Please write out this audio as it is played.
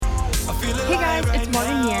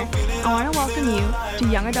I want to welcome you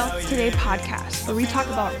to Young Adults Today podcast, where we talk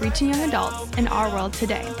about reaching young adults in our world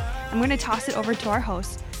today. I'm going to toss it over to our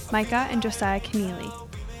hosts, Micah and Josiah Keneally.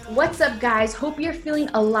 What's up, guys? Hope you're feeling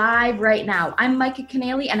alive right now. I'm Micah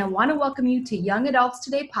Keneally, and I want to welcome you to Young Adults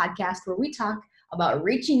Today podcast, where we talk about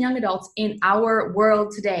reaching young adults in our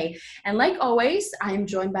world today. And like always, I am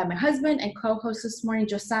joined by my husband and co-host this morning,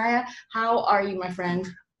 Josiah. How are you, my friend?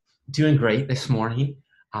 Doing great this morning.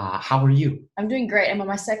 How are you? I'm doing great. I'm on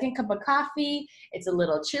my second cup of coffee. It's a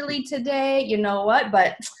little chilly today, you know what?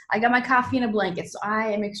 But I got my coffee and a blanket, so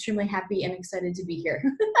I am extremely happy and excited to be here.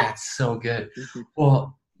 That's so good.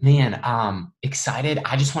 Well, man, excited.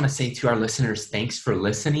 I just want to say to our listeners, thanks for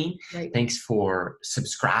listening. Right. Thanks for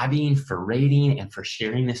subscribing, for rating, and for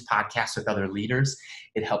sharing this podcast with other leaders.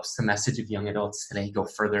 It helps the message of young adults today go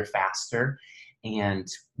further, faster. And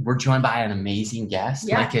we're joined by an amazing guest.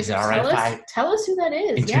 Yeah. Mike, is it all right if I tell us who that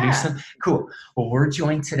is? introduce him? Cool. Well, we're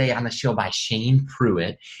joined today on the show by Shane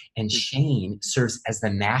Pruitt. And Shane serves as the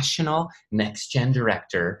National Next Gen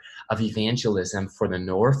Director of Evangelism for the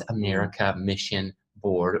North America Mission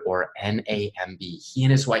Board, or NAMB. He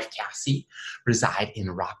and his wife, Cassie, reside in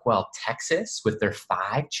Rockwall, Texas, with their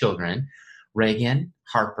 5 children, Raygen,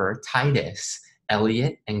 Harper, Titus,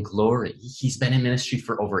 Elliot, and Glory. He's been in ministry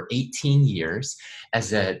for over 18 years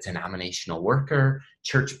as a denominational worker,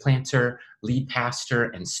 church planter, lead pastor,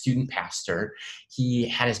 and student pastor. He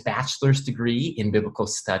had his bachelor's degree in biblical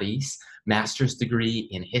studies, master's degree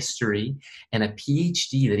in history, and a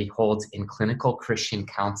PhD that he holds in clinical Christian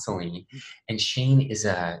counseling. And Shane is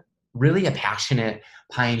really a passionate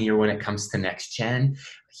pioneer when it comes to next gen.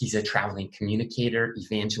 He's a traveling communicator,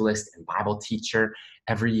 evangelist, and Bible teacher,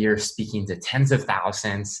 every year speaking to tens of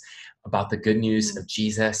thousands about the good news of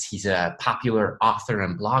Jesus. He's a popular author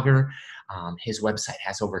and blogger. His website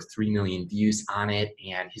has over 3 million views on it.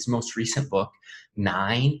 And his most recent book,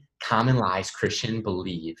 9 Common Lies Christians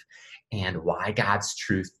Believe and Why God's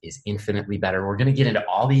Truth is Infinitely Better. We're going to get into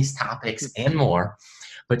all these topics and more.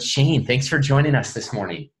 But Shane, thanks for joining us this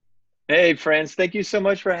morning. Hey, friends. Thank you so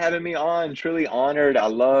much for having me on. Truly honored. I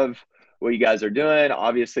love what you guys are doing.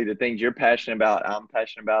 Obviously, the things you're passionate about, I'm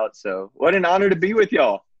passionate about. So what an honor to be with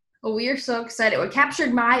y'all. Well, we are so excited. What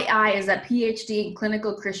captured my eye is that PhD in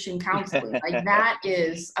clinical Christian counseling. Like, that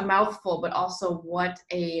is a mouthful, but also what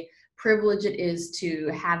a privilege it is to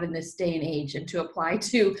have in this day and age and to apply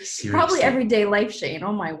to probably everyday life, Shane.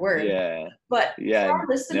 Oh, my word. Yeah. But yeah,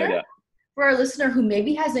 for our listener who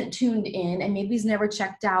maybe hasn't tuned in and maybe has never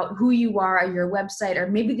checked out who you are or your website, or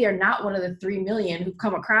maybe they're not one of the 3 million who've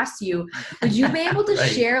come across you, would you be able to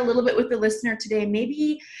share a little bit with the listener today,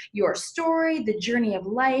 maybe your story, the journey of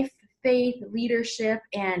life, faith, leadership,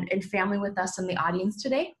 and family with us in the audience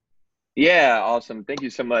today? Yeah, awesome. Thank you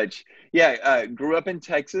so much. Yeah, grew up in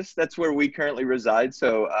Texas. That's where we currently reside.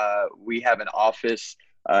 So we have an office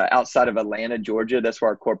outside of Atlanta, Georgia. That's where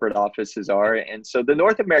our corporate offices are. And so the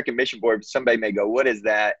North American Mission Board, somebody may go, what is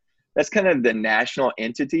that? That's kind of the national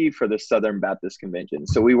entity for the Southern Baptist Convention.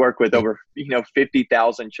 So we work with over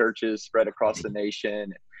 50,000 churches spread across the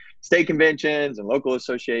nation, state conventions and local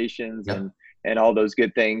associations and all those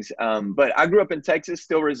good things. But I grew up in Texas,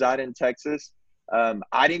 still reside in Texas.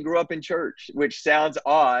 I didn't grow up in church, which sounds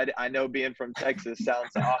odd. I know being from Texas sounds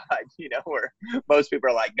odd, where most people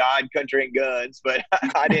are like God, country, and guns, but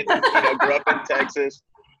I didn't, grow up in Texas.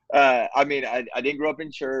 I didn't grow up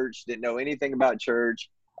in church, didn't know anything about church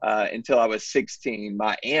until I was 16.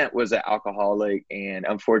 My aunt was an alcoholic, and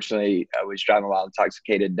unfortunately, I was driving while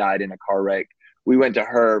intoxicated, died in a car wreck. We went to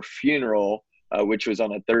her funeral, which was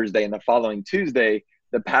on a Thursday, and the following Tuesday,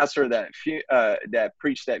 the pastor that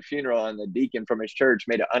preached that funeral and the deacon from his church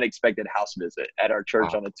made an unexpected house visit at our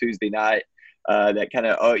church on a Tuesday night. That kind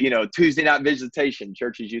of, Tuesday night visitation.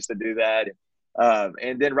 Churches used to do that.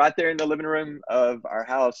 And then right there in the living room of our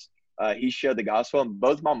house, he shared the gospel. And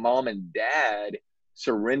both my mom and dad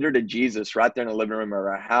surrendered to Jesus right there in the living room of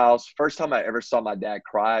our house. First time I ever saw my dad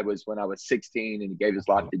cry was when I was 16 and he gave his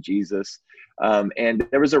life to Jesus. And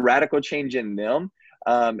there was a radical change in them.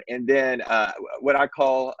 And then what I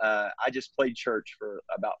call, I just played church for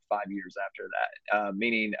about 5 years after that,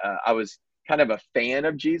 meaning I was kind of a fan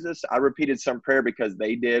of Jesus. I repeated some prayer because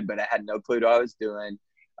they did, but I had no clue what I was doing.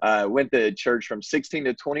 Went to church from 16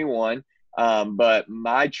 to 21. But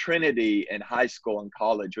my Trinity in high school and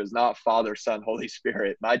college was not Father, Son, Holy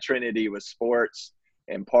Spirit. My Trinity was sports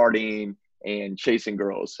and partying and chasing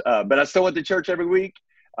girls. But I still went to church every week,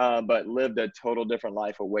 but lived a total different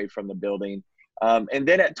life away from the building. And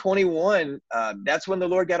then at 21, that's when the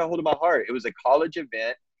Lord got a hold of my heart. It was a college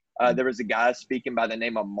event. There was a guy speaking by the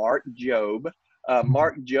name of Mark Job.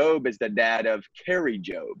 Mark Job is the dad of Carrie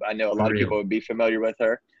Job. I know a lot of people would be familiar with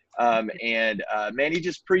her. Man, he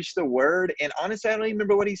just preached the word. And honestly, I don't even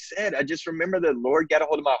remember what he said. I just remember the Lord got a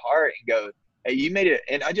hold of my heart and go, hey, you made it.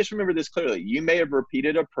 And I just remember this clearly. You may have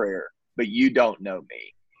repeated a prayer, but you don't know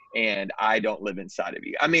me. And I don't live inside of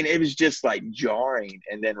you. I mean, it was just like jarring.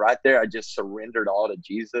 And then right there, I just surrendered all to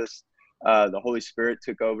Jesus. The Holy Spirit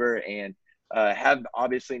took over, and have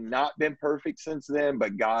obviously not been perfect since then,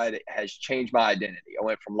 but God has changed my identity. I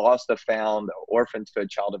went from lost to found, orphan to a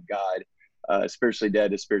child of God, spiritually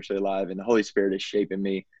dead to spiritually alive. And the Holy Spirit is shaping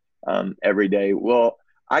me every day. Well,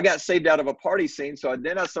 I got saved out of a party scene. So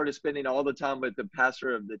then I started spending all the time with the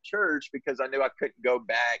pastor of the church because I knew I couldn't go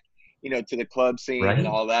back, to the club scene and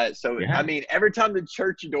all that. So, I mean, every time the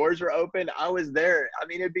church doors were open, I was there. I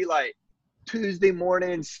mean, it'd be like Tuesday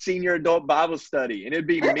morning senior adult Bible study, and it'd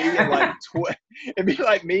be me and like 12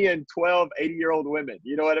 80-year-old women.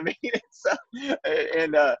 You know what I mean? So,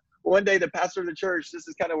 and one day the pastor of the church, this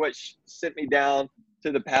is kind of what sent me down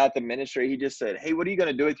to the path of ministry. He just said, hey, what are you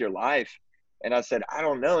going to do with your life? And I said, I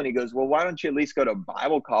don't know. And he goes, well, why don't you at least go to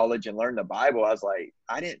Bible college and learn the Bible? I was like,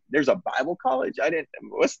 there's a Bible college?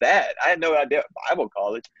 What's that? I had no idea Bible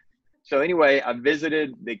college. So anyway, I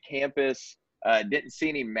visited the campus, didn't see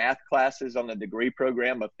any math classes on the degree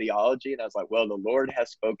program of theology. And I was like, well, the Lord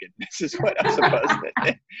has spoken. This is what I'm supposed to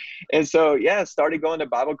do. And so, started going to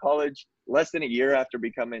Bible college less than a year after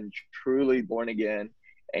becoming truly born again.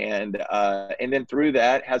 And then through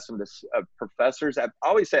that, had some professors. I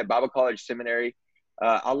always say at Bible college seminary,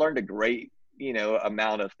 I learned a great,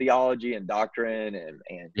 amount of theology and doctrine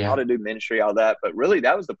and how to do ministry, all that. But really,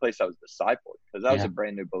 that was the place I was discipled because I was a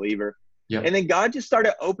brand new believer. Yep. And then God just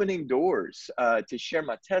started opening doors to share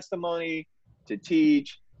my testimony, to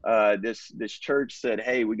teach. This church said,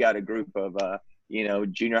 hey, we got a group of,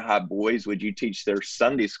 junior high boys. Would you teach their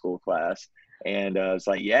Sunday school class? And I was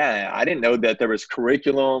like, I didn't know that there was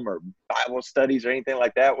curriculum or Bible studies or anything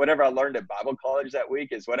like that. Whatever I learned at Bible college that week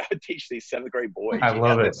is what I would teach these 7th grade boys. I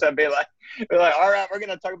love it. So we're like, all right, we're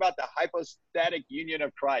going to talk about the hypostatic union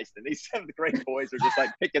of Christ. And these 7th grade boys are just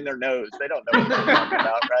like picking their nose. They don't know what they're talking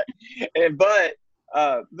about, right? And, but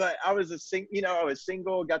I was I was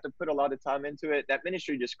single, got to put a lot of time into it. That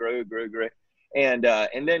ministry just grew. And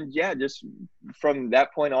then, just from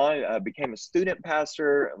that point on, became a student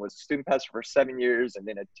pastor and was a student pastor for 7 years, and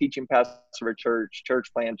then a teaching pastor for a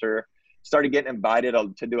church planter. Started getting invited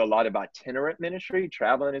to do a lot of itinerant ministry,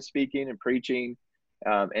 traveling and speaking and preaching.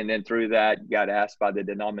 And then through that, got asked by the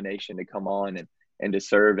denomination to come on and to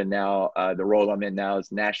serve. And now the role I'm in now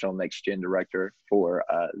is National Next Gen Director for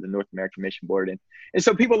the North American Mission Board. And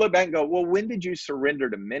so people look back and go, well, when did you surrender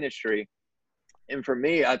to ministry? And for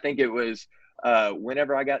me, I think it was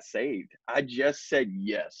whenever I got saved. I just said,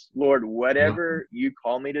 yes, Lord, whatever you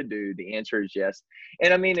call me to do, the answer is yes.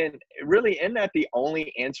 And I mean, and really, isn't that the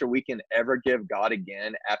only answer we can ever give God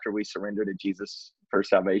again after we surrender to Jesus for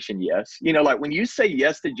salvation? Yes. Like when you say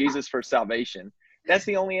yes to Jesus for salvation, that's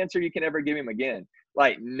the only answer you can ever give him again.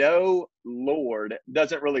 Like, no, Lord,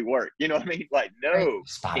 doesn't really work. You know what I mean? Like, no,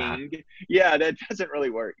 King. Yeah, that doesn't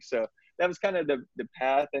really work. So that was kind of the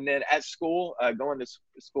path. And then at school, going to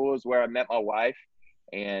school is where I met my wife.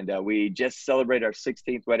 And we just celebrated our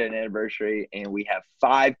 16th wedding anniversary. And we have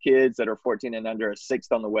 5 kids that are 14 and under, a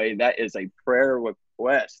 6th on the way. That is a prayer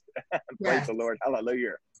request. Praise the Lord.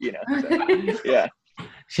 Hallelujah. So, yeah.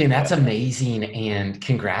 Shane, that's amazing. And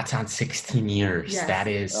congrats on 16 years. Yes. That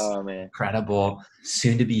is incredible.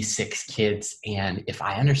 Soon to be 6 kids. And if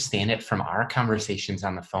I understand it from our conversations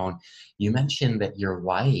on the phone, you mentioned that your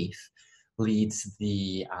wife leads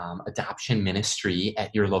the adoption ministry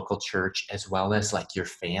at your local church, as well as like your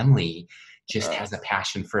family just has a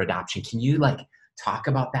passion for adoption. Can you talk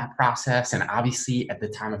about that process? And obviously at the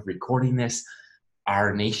time of recording this,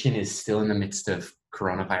 our nation is still in the midst of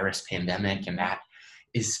coronavirus pandemic, and that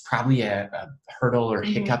is probably a hurdle or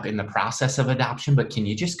hiccup in the process of adoption, but can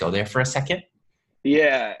you just go there for a second?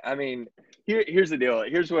 Yeah. I mean, here's the deal.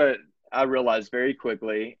 Here's what I realized very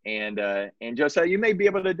quickly. And Josiah, you may be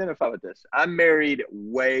able to identify with this. I'm married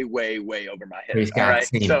way, way, way over my head. Praise God.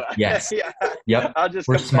 Right? So, yes. Yep. I'll just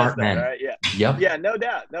We're smart that, men. Right? Yeah. Yep. Yeah. No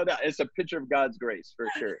doubt. It's a picture of God's grace for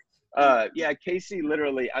sure. Casey,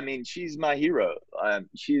 literally, I mean, she's my hero.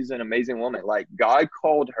 She's an amazing woman. Like, God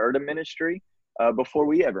called her to ministry before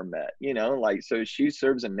we ever met, so she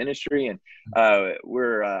serves in ministry, and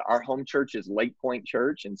our home church is Lake Point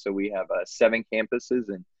Church. And so we have 7 campuses,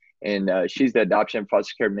 and she's the adoption and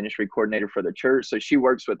foster care ministry coordinator for the church. So she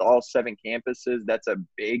works with all 7 campuses. That's a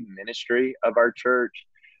big ministry of our church,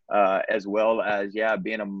 as well as,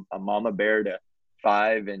 being a mama bear to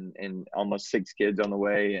 5 and almost 6 kids on the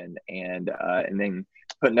way. And then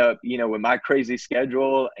putting up, with my crazy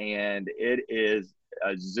schedule, and it is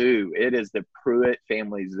a zoo. It is the Pruitt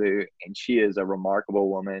family zoo, and she is a remarkable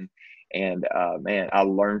woman. And man, I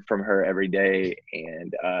learn from her every day,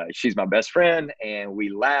 and she's my best friend, and we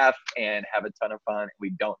laugh and have a ton of fun. We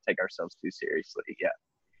don't take ourselves too seriously. Yeah.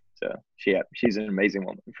 So she's an amazing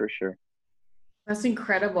woman for sure. That's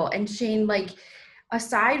incredible. And Shane, like,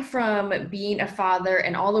 aside from being a father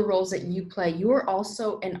and all the roles that you play, you are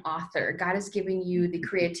also an author. God has given you the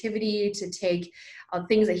creativity to take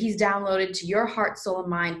things that he's downloaded to your heart, soul, and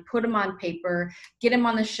mind, put them on paper, get them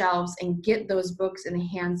on the shelves, and get those books in the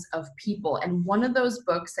hands of people. And one of those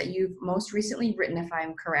books that you've most recently written, if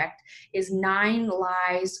I'm correct, is 9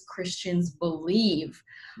 Lies Christians Believe.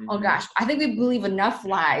 Oh gosh, I think we believe enough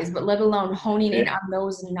lies, but let alone honing in on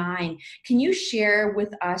those 9. Can you share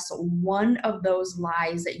with us one of those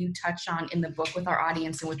lies that you touch on in the book with our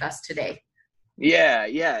audience and with us today? Yeah,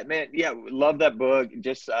 man. Yeah, love that book.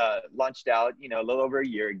 Just launched out, a little over a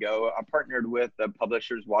year ago. I partnered with the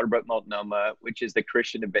publishers Waterbrook Multnomah, which is the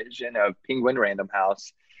Christian division of Penguin Random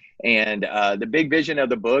House. And the big vision of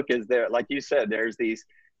the book is there, like you said, there's these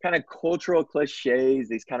kind of cultural cliches,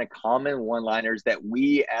 these kind of common one-liners that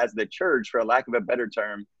we as the church, for lack of a better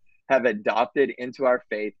term, have adopted into our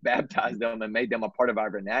faith, baptized them, and made them a part of our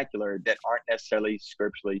vernacular that aren't necessarily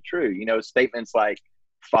scripturally true. Statements like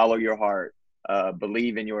follow your heart,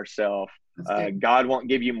 believe in yourself, God won't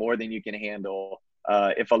give you more than you can handle.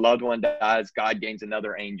 If a loved one dies, God gains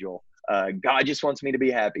another angel. God just wants me to be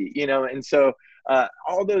happy, and so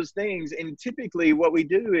all those things. And typically what we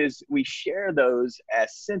do is we share those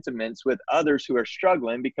as sentiments with others who are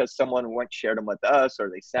struggling because someone once shared them with us, or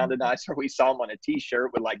they sounded nice, or we saw them on a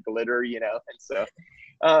t-shirt with like glitter, and so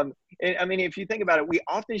and I mean, if you think about it, we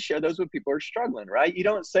often share those with people who are struggling, right? You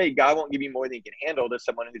don't say God won't give you more than you can handle to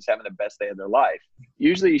someone who's having the best day of their life.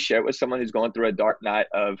 Usually you share it with someone who's going through a dark night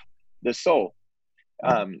of the soul.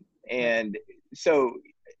 And so,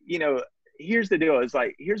 here's the deal, is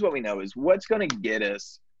like, here's what we know is what's going to get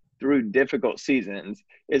us through difficult seasons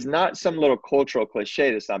is not some little cultural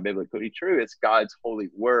cliche that's not biblically true. It's God's holy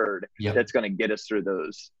word that's going to get us through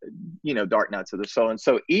those, dark nights of the soul. And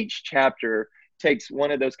so each chapter takes one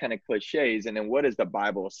of those kind of cliches, and then what does the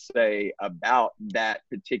Bible say about that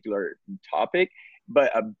particular topic, but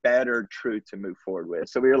a better truth to move forward with.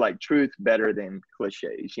 So we were like, truth better than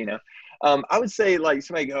cliches, I would say, like,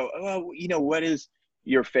 somebody go, oh, what is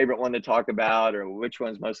your favorite one to talk about, or which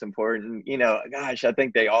one's most important? Gosh, I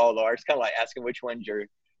think they all are. It's kind of like asking which one's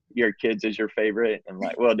your kids is your favorite, and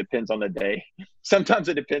like, well, it depends on the day. Sometimes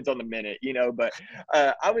it depends on the minute, but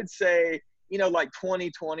I would say, like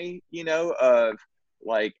 2020, of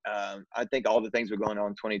like, I think all the things that are going on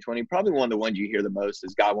in 2020, probably one of the ones you hear the most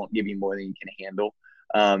is God won't give you more than you can handle.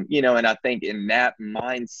 And I think in that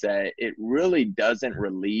mindset, it really doesn't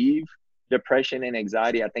relieve depression and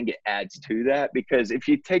anxiety. I think it adds to that, because if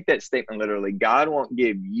you take that statement literally, God won't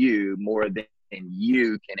give you more than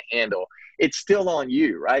you can handle. It's still on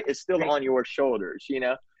you, right? It's still on your shoulders,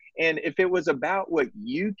 And if it was about what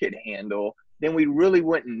you could handle, then we really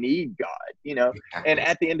wouldn't need God, Exactly. And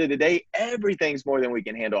at the end of the day, everything's more than we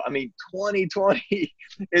can handle. I mean, 2020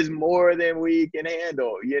 is more than we can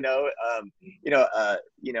handle,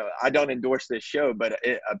 I don't endorse this show, but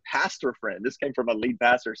a pastor friend, this came from a lead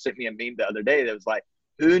pastor, sent me a meme the other day that was like,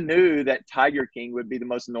 who knew that Tiger King would be the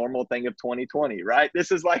most normal thing of 2020, right?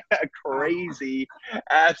 This is like a crazy,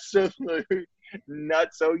 absolute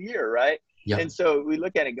nutso year, right? Yep. And so we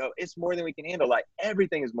look at it and go, it's more than we can handle. Like,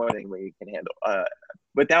 everything is more than we can handle.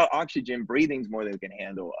 Without oxygen, breathing's more than we can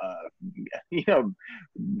handle.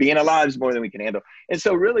 Being alive is more than we can handle. And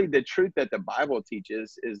so really the truth that the Bible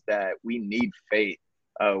teaches is that we need faith.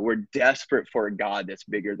 We're desperate for a God that's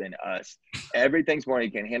bigger than us. Everything's more than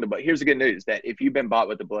you can handle. But here's the good news, that if you've been bought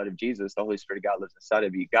with the blood of Jesus, the Holy Spirit of God lives inside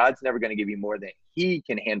of you. God's never going to give you more than he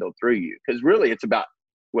can handle through you. Because really it's about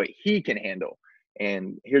what he can handle.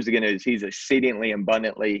 And here's the good news. He's exceedingly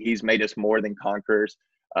abundantly. He's made us more than conquerors.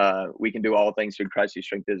 We can do all things through Christ who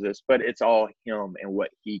strengthens us, but it's all him and what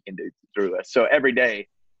he can do through us. So every day,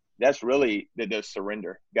 that's really the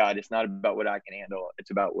surrender. God, it's not about what I can handle.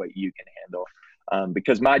 It's about what you can handle.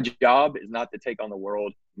 Because my job is not to take on the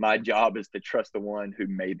world. My job is to trust the one who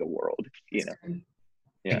made the world, Yeah.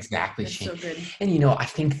 Exactly, That's Shane. so good. And, I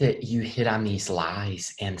think that you hit on these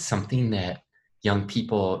lies, and something that young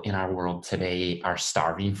people in our world today are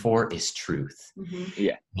starving for is truth. Mm-hmm.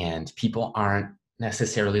 Yeah. And people aren't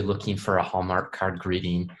necessarily looking for a Hallmark card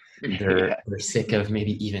greeting. They're sick of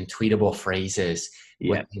maybe even tweetable phrases.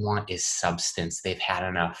 What they want is substance. They've had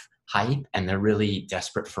enough hype, and they're really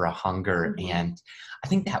desperate for a hunger. Mm-hmm. And I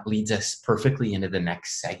think that leads us perfectly into the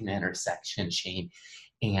next segment or section, Shane.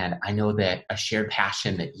 And I know that a shared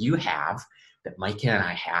passion that you have that Micah and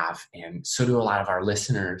I have, and so do a lot of our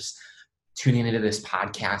listeners tuning into this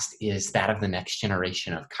podcast, is that of the next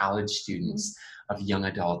generation of college students, of young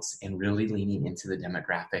adults, and really leaning into the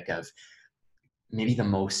demographic of maybe the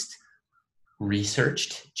most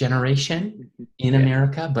researched generation in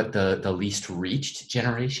America, but the least reached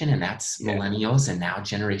generation, and that's millennials, and now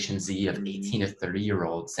Generation Z of 18 to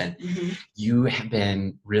 30-year-olds. And you have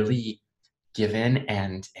been really given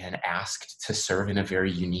and asked to serve in a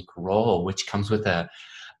very unique role, which comes with a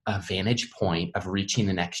vantage point of reaching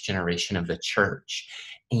the next generation of the church.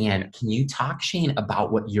 And can you talk, Shane,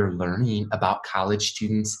 about what you're learning about college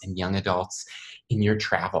students and young adults in your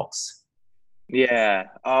travels? Yeah.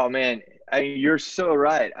 Oh, man. You're so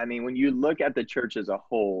right. I mean, when you look at the church as a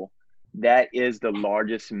whole, that is the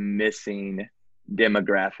largest missing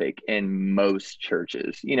demographic in most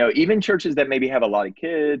churches. You know, even churches that maybe have a lot of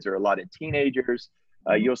kids or a lot of teenagers,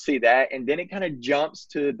 you'll see that. And then it kind of jumps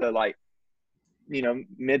to the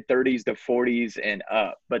mid 30s to 40s and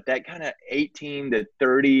up. But that kind of 18 to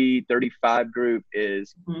 30, 35 group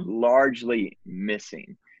is largely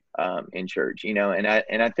missing in church, and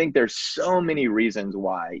I think there's so many reasons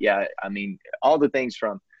why. Yeah. I mean, all the things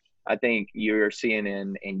from, I think you're seeing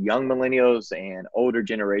in young millennials and older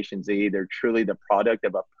Generation Z, they're truly the product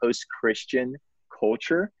of a post-Christian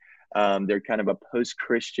culture. They're kind of a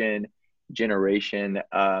post-Christian generation.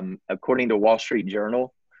 According to Wall Street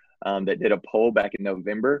Journal, that did a poll back in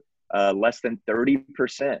November, less than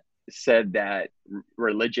 30% said that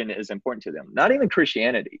religion is important to them. Not even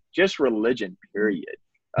Christianity, just religion, period.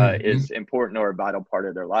 Is important or a vital part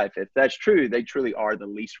of their life. If that's true, they truly are the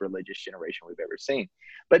least religious generation we've ever seen.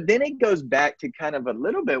 But then it goes back to kind of a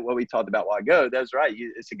little bit what we talked about a while ago. That's right.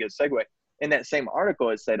 It's a good segue. In that same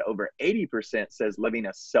article, it said over 80% says living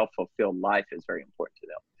a self-fulfilled life is very important to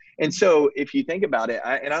them. And so if you think about it,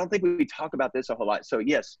 and I don't think we talk about this a whole lot. So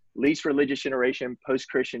yes, least religious generation,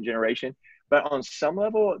 post-Christian generation, but on some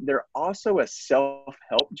level, they're also a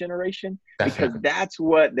self-help generation. Definitely. Because that's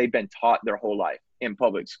what they've been taught their whole life in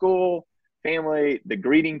public school, family, the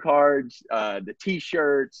greeting cards, the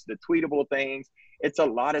t-shirts, the tweetable things. It's a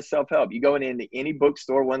lot of self-help. You go into any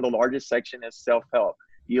bookstore, one of the largest section is self-help.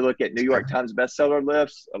 You look at New York Times bestseller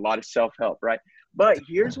lists, a lot of self-help, right? But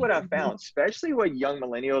here's what I found, especially with young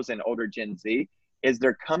millennials and older Gen Z, is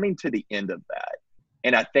they're coming to the end of that.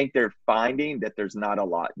 And I think they're finding that there's not a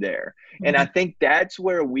lot there. And I think that's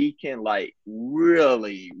where we can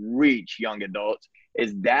really reach young adults,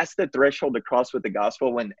 is that's the threshold to cross with the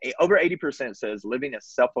gospel. When over 80% says living a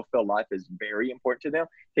self-fulfilled life is very important to them,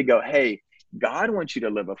 to go, hey, God wants you to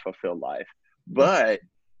live a fulfilled life, but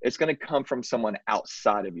it's going to come from someone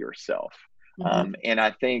outside of yourself. And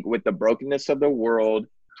I think with the brokenness of the world,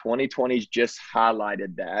 2020's just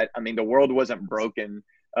highlighted that. I mean, the world wasn't broken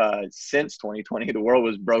since 2020. The world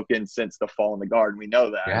was broken since the fall in the garden. We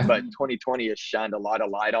know that, but 2020 has shined a lot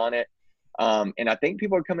of light on it. And I think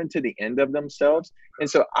people are coming to the end of themselves. And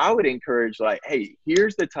so I would encourage, hey,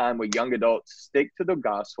 here's the time where young adults stick to the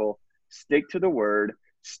gospel, stick to the word,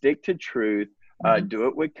 stick to truth, do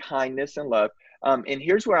it with kindness and love. And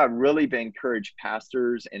here's where I've really been encouraged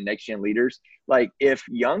pastors and next gen leaders. If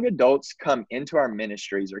young adults come into our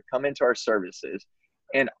ministries or come into our services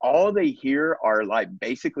and all they hear are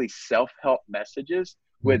basically self-help messages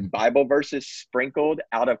with Bible verses sprinkled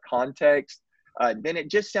out of context, then it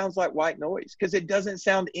just sounds like white noise, because it doesn't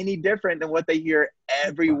sound any different than what they hear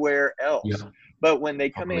everywhere else. Yeah. But when they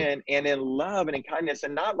come in and in love and in kindness,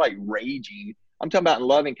 and not raging, I'm talking about in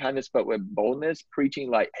love and kindness, but with boldness,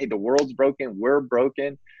 preaching hey, the world's broken, we're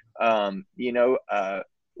broken.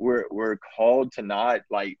 We're called to not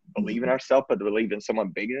believe in ourselves, but to believe in someone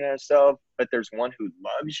bigger than ourselves. But there's one who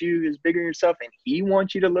loves you, is bigger than yourself, and he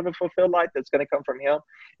wants you to live a fulfilled life that's going to come from him.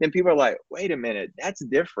 Then people are like, wait a minute, that's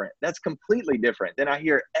different. That's completely different than I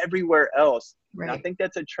hear everywhere else. Right. And I think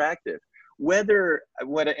that's attractive. What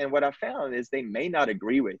I found is they may not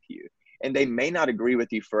agree with you, and they may not agree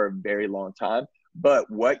with you for a very long time, but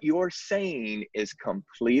what you're saying is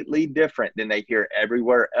completely different than they hear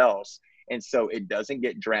everywhere else. And so it doesn't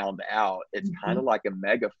get drowned out. It's kind of like a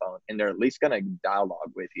megaphone, and they're at least going to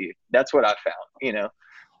dialogue with you. That's what I found,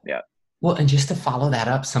 Yeah. Well, and just to follow that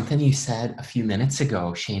up, something you said a few minutes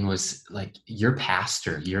ago, Shane, was you're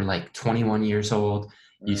pastor, you're 21 years old,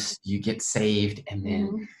 you get saved, and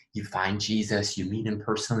then you find Jesus, you meet him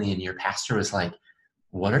personally, and your pastor was like,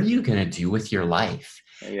 what are you going to do with your life?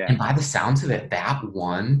 Yeah. And by the sounds of it, that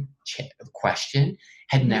one question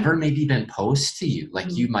had never maybe been posed to you.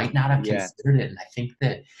 You might not have considered it. And I think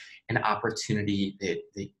that an opportunity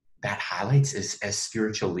that highlights is, as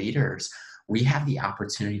spiritual leaders, we have the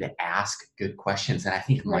opportunity to ask good questions. And I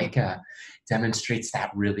think Micah demonstrates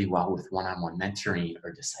that really well with one-on-one mentoring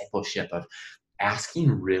or discipleship, of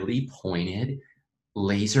asking really pointed,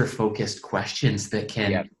 laser-focused questions that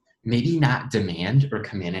can maybe not demand or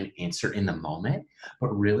come in and answer in the moment, but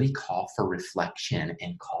really call for reflection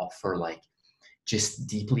and call for like just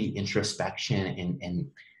deeply introspection and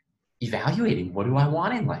evaluating, what do I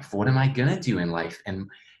want in life? What am I going to do in life? And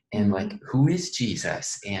like, who is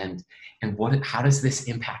Jesus? And how does this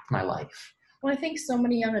impact my life? Well, I think so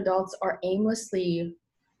many young adults are aimlessly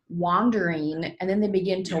wandering, and then they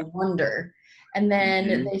begin to wonder. And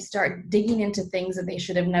then they start digging into things that they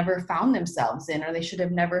should have never found themselves in, or they should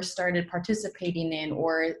have never started participating in,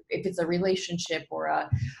 or if it's a relationship or a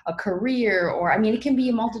career, or, I mean, it can be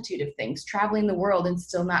a multitude of things, traveling the world and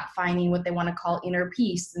still not finding what they want to call inner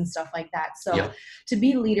peace and stuff like that. So to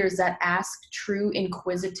be leaders that ask true,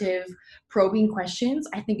 inquisitive, probing questions,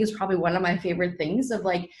 I think is probably one of my favorite things, of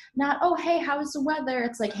like, not, oh, hey, how's the weather?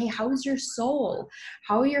 It's like, hey, how is your soul?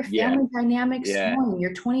 How are your family dynamics going?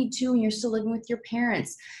 You're 22 and you're still living with your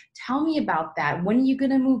parents. Tell me about that. When are you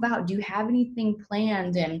going to move out? Do you have anything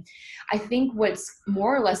planned? And I think what's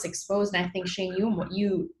more or less exposed, and I think, Shane,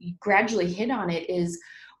 you gradually hit on it, is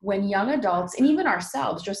when young adults, and even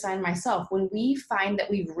ourselves, Josiah and myself, when we find that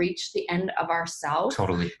we've reached the end of ourselves,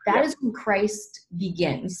 that is when Christ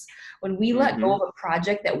begins. When we let go of a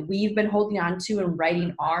project that we've been holding on to and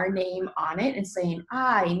writing our name on it and saying,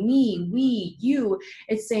 I, me, we, you,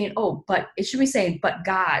 it's saying, oh, but it should be saying, but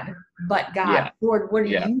God, Lord, what are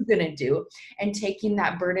you going to do? And taking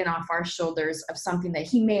that burden off our shoulders of something that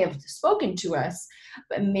he may have spoken to us,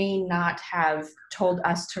 but may not have told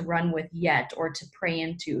us to run with yet or to pray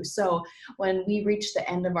into. So when we reach the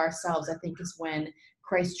end of ourselves, I think is when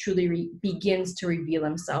Christ truly begins to reveal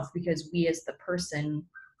himself, because we as the person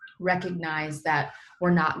recognize that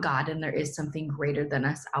we're not God and there is something greater than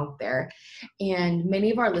us out there. And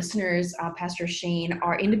many of our listeners, Pastor Shane,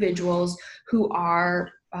 are individuals who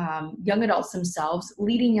are young adults themselves,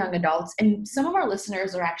 leading young adults, and some of our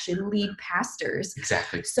listeners are actually lead pastors.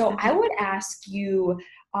 Exactly. So I would ask you,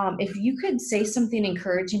 if you could say something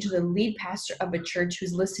encouraging to the lead pastor of a church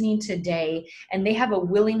who's listening today, and they have a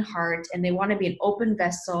willing heart and they want to be an open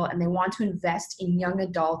vessel and they want to invest in young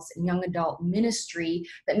adults and young adult ministry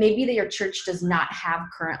that maybe their church does not have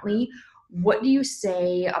currently. What do you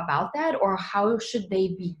say about that? Or how should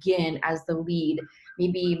they begin as the lead,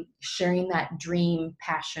 maybe sharing that dream,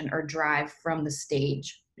 passion, or drive from the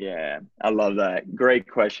stage? Yeah, I love that. Great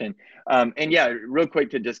question. And yeah, real quick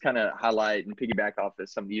to just kind of highlight and piggyback off of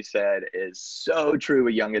something you said is so true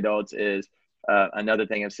with young adults is another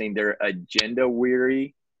thing I've seen. They're agenda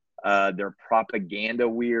weary, they're propaganda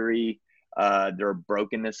weary, they're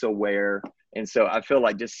brokenness aware. And so I feel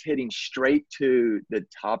like just hitting straight to the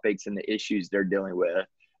topics and the issues they're dealing with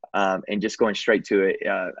and just going straight to it,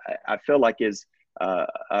 I feel like is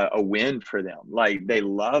a win for them. Like they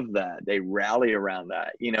love that. They rally around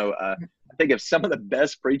that. You know, I think of some of the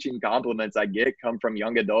best preaching compliments I get come from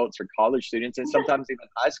young adults or college students and sometimes even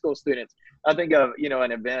high school students. I think of, you know,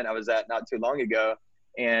 an event I was at not too long ago,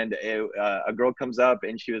 and a girl comes up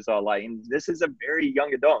and she was all like, and this is a very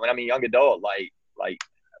young adult. I mean, young adult, like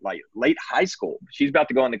late high school. She's about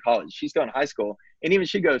to go into college. She's still in high school. And even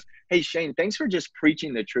she goes, hey, Shane, thanks for just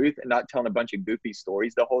preaching the truth and not telling a bunch of goofy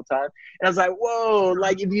stories the whole time. And I was like, whoa,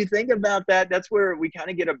 like if you think about that, that's where we kind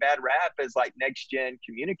of get a bad rap as like next gen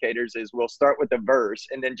communicators is we'll start with a verse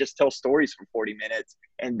and then just tell stories for 40 minutes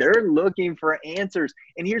and they're looking for answers.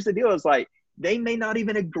 And here's the deal is like, they may not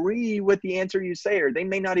even agree with the answer you say, or they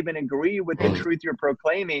may not even agree with the truth you're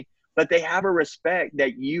proclaiming, but they have a respect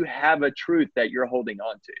that you have a truth that you're holding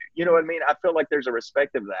on to. You know what I mean? I feel like there's a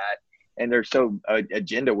respect of that. And they're so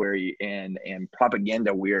agenda weary and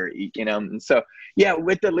propaganda weary, you know? And so, yeah,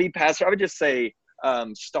 with the lead pastor, I would just say,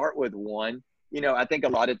 start with one. You know, I think a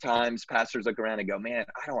lot of times pastors look around and go, man,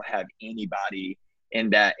 I don't have anybody in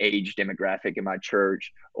that age demographic in my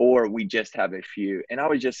church, or we just have a few. And I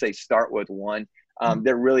would just say, start with one.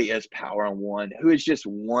 There really is power in one. Who is just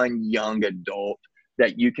one young adult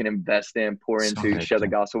that you can invest in, pour into, share the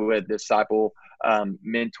gospel with, disciple,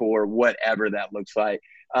 mentor, whatever that looks like.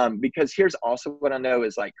 Because here's also what I know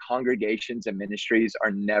is like congregations and ministries are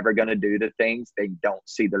never going to do the things they don't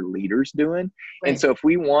see their leaders doing. Right. And so if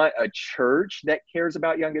we want a church that cares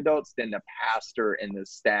about young adults, then the pastor and the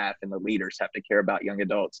staff and the leaders have to care about young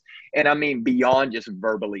adults. And I mean, beyond just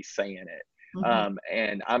verbally saying it.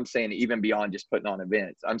 And I'm saying even beyond just putting on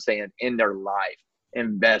events, I'm saying in their life.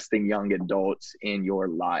 Invest in young adults in your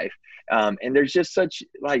life. And there's just such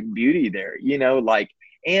like beauty there, you know, like,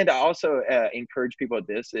 and I also encourage people at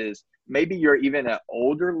this is maybe you're even an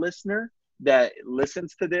older listener that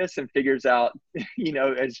listens to this and figures out,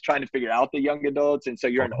 is trying to figure out the young adults. And so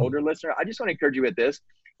you're an older listener. I just want to encourage you with this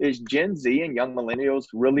is Gen Z and young millennials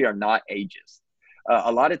really are not ageist.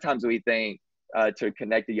 A lot of times we think to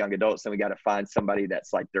connect to young adults, then we got to find somebody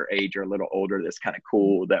that's like their age or a little older, that's kind of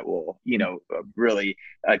cool, that will, really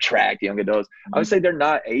attract young adults. I would say they're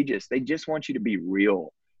not ageist. They just want you to be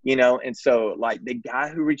real. And so like the guy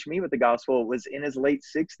who reached me with the gospel was in his late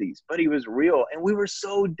 60s, but he was real. And we were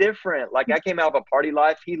so different. Like I came out of a party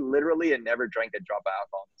life. He literally had never drank a drop of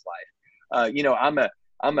alcohol in his life.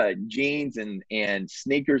 I'm a jeans and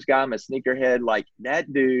sneakers guy. I'm a sneakerhead. Like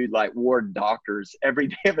that dude like wore Dockers every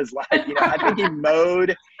day of his life. I think he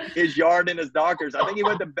mowed his yard in his Dockers. I think he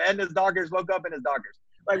went to bed in his Dockers, woke up in his Dockers.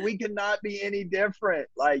 Like we could not be any different.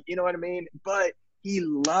 Like, you know what I mean? But he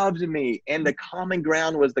loved me, and the common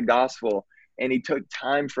ground was the gospel, and he took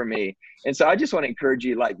time for me. And so I just want to encourage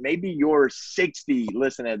you, like maybe you're 60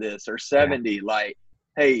 listening to this or 70, like,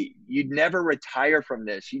 hey, you'd never retire from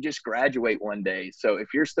this. You just graduate one day. So if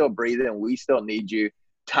you're still breathing, we still need you.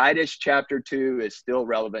 Titus chapter 2 is still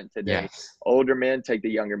relevant today. Yes. Older men take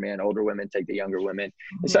the younger men, older women take the younger women.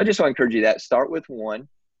 Mm-hmm. And so I just want to encourage you that start with one.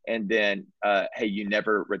 And then, hey, you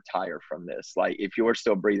never retire from this. Like if you're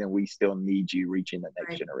still breathing, we still need you reaching the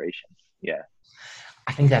next generation. Yeah.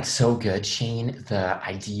 I think that's so good, Shane. The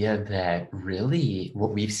idea that really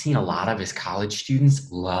what we've seen a lot of is college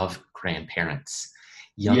students love grandparents.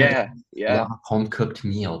 Love a home-cooked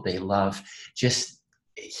meal. They love just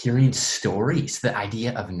hearing stories. The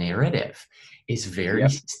idea of narrative is very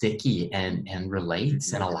sticky and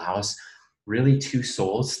relates and allows really two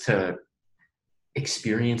souls to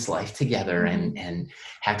experience life together and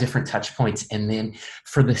have different touch points. And then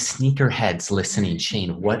for the sneakerheads listening,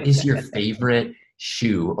 Shane, what is your favorite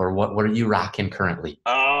shoe, or what are you rocking currently?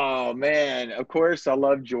 Oh man, of course I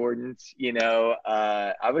love Jordans.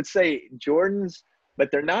 I would say Jordans, but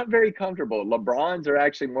they're not very comfortable. LeBrons are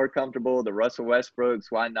actually more comfortable. The Russell Westbrooks,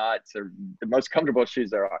 why not? Are the most comfortable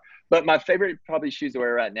shoes there are. But my favorite probably shoes to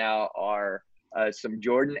wear right now are some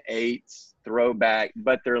Jordan 8s throwback,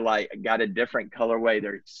 but they're like got a different colorway.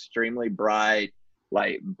 They're extremely bright,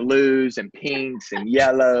 like blues and pinks and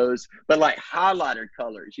yellows, but like highlighter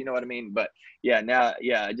colors. You know what I mean? But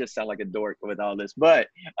I just sound like a dork with all this. But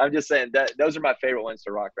I'm just saying that those are my favorite ones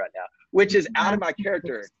to rock right now, which is out of my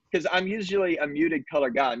character because I'm usually a muted color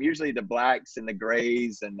guy. I'm usually the blacks and the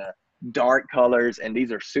grays and the dark colors, and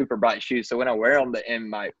these are super bright shoes. So when I wear them,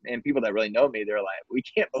 and people that really know me, they're like, "We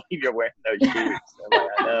can't believe you're wearing those shoes." I'm like,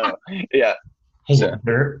 I know, yeah. Hey, so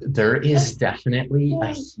there is definitely a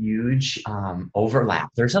huge overlap.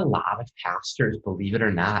 There's a lot of pastors, believe it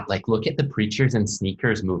or not. Like, look at the preachers and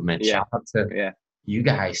sneakers movement. Shout out to you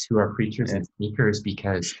guys who are preachers and sneakers,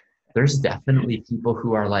 because there's definitely people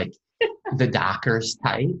who are like the Dockers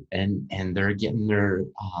type, and they're getting their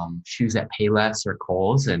shoes at Payless or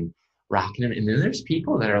Kohl's and rocking them. And then there's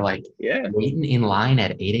people that are like waiting in line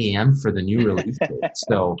at 8 a.m. for the new release.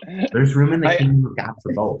 So there's room in the kingdom of God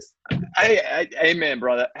for both. Amen,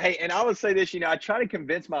 brother. Hey, and I would say this, I try to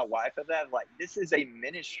convince my wife of that. Like, this is a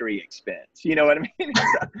ministry expense. You know what I mean?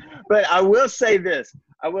 But I will say this,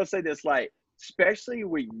 like, especially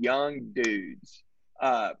with young dudes,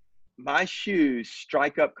 my shoes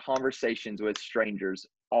strike up conversations with strangers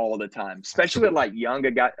all the time, especially with like young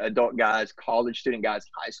adult guys, college student guys,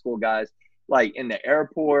 high school guys, like in the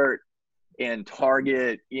airport, in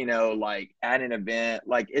Target, like at an event.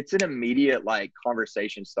 Like it's an immediate like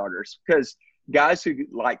conversation starters, because guys who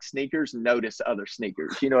like sneakers notice other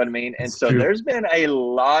sneakers, you know what I mean? And so there's been a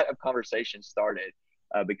lot of conversations started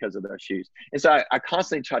because of those shoes. And so I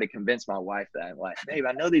constantly try to convince my wife that I'm like, babe,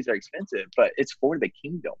 I know these are expensive, but it's for the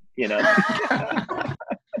kingdom,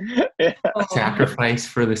 Sacrifice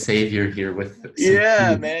for the Savior here with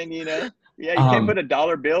man, you can't put a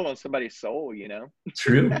dollar bill on somebody's soul,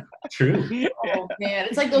 True. Oh man,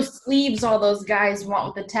 it's like those sleeves all those guys want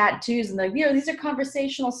with the tattoos, and like, these are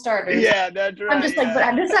conversational starters. Yeah, that's right. I'm just like,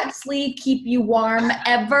 but does that sleeve keep you warm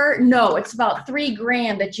ever? No, it's about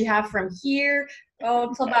 $3,000 that you have from here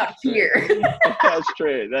it's about here. That's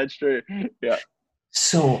true. Yeah.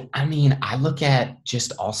 So, I look at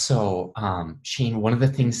just also, Shane, one of the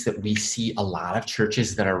things that we see a lot of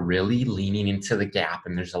churches that are really leaning into the gap,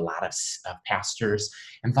 and there's a lot of pastors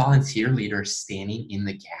and volunteer leaders standing in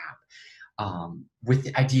the gap with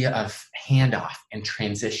the idea of handoff and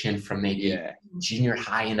transition from maybe junior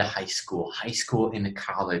high into high school into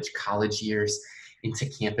college years into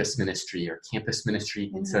campus ministry, or campus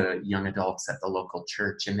ministry into young adults at the local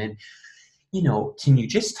church. And then, can you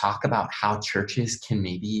just talk about how churches can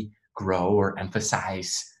maybe grow or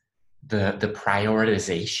emphasize the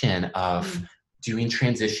prioritization of doing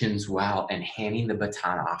transitions well, and handing the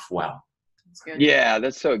baton off well? That's good. Yeah,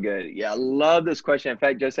 that's so good. Yeah, I love this question. In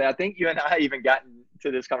fact, Jose, I think you and I even got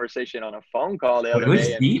into this conversation on a phone call the It other was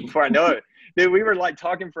day. And deep. before I know it, dude, we were like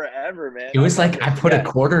talking forever, man. It was love like I it. put a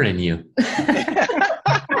quarter in you.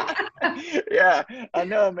 Yeah, I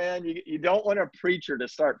know, man. You don't want a preacher to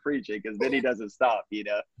start preaching because then he doesn't stop, you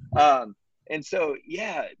know? And so,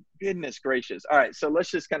 yeah, goodness gracious. All right, so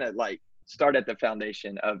let's just kind of like start at the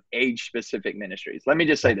foundation of age-specific ministries. Let me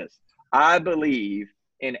just say this. I believe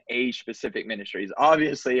in age-specific ministries.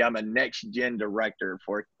 Obviously, I'm a next-gen director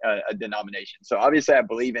for a denomination. So obviously, I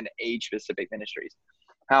believe in age-specific ministries.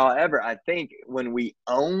 However, I think when we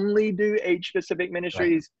only do age-specific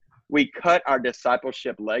ministries, we cut our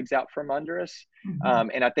discipleship legs out from under us.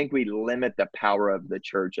 And I think we limit the power of the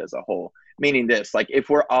church as a whole. Meaning this, like if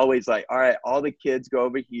we're always like, all right, all the kids go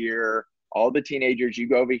over here, all the teenagers, you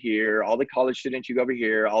go over here, all the college students, you go over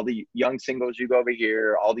here, all the young singles, you go over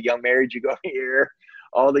here, all the young marrieds, you go over here,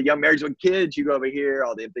 all the young marrieds with kids, you go over here,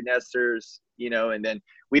 all the empty nesters, you know, and then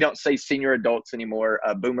we don't say senior adults anymore.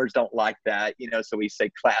 Boomers don't like that, you know, so we say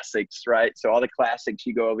classics, right? So all the classics,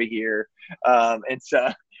 you go over here. And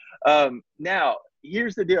so now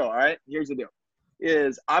here's the deal. All right. Here's the deal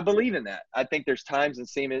is I believe in that. I think there's times and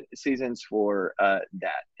seasons for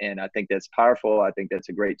that. And I think that's powerful. I think that's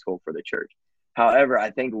a great tool for the church. However,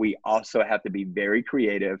 I think we also have to be very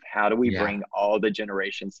creative. How do we bring all the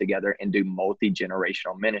generations together and do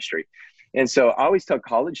multi-generational ministry? And so I always tell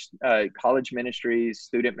college ministries,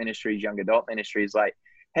 student ministries, young adult ministries, like,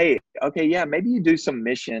 hey, okay, yeah, maybe you do some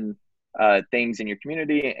mission things in your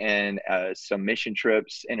community and some mission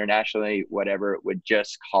trips internationally, whatever, with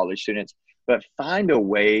just college students, but find a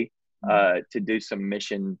way to do some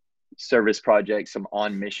mission service projects, some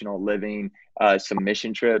on-missional living, some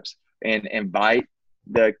mission trips, and invite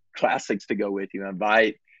the classics to go with you,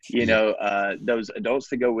 invite, you know, those adults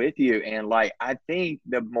to go with you. And like, I think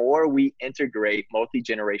the more we integrate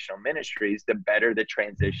multi-generational ministries, the better the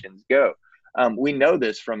transitions go. We know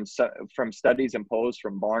this from studies and polls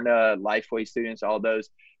from Barna, Lifeway students, all those,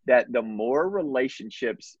 that the more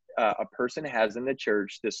relationships a person has in the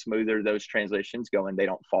church, the smoother those transitions go and they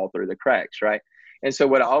don't fall through the cracks, right? And so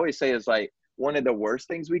what I always say is like, one of the worst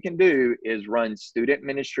things we can do is run student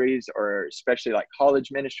ministries, or especially like college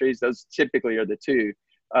ministries. Those typically are the two.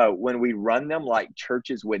 When we run them like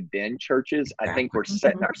churches within churches, I think we're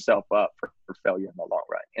setting ourselves up for failure in the long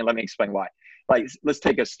run. And let me explain why. Like, let's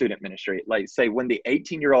take a student ministry. Like, say when the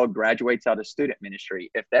 18-year-old graduates out of student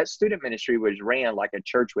ministry, if that student ministry was ran like a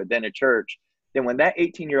church within a church, then when that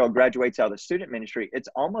 18-year-old graduates out of student ministry, it's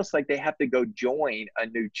almost like they have to go join a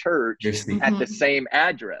new church at the same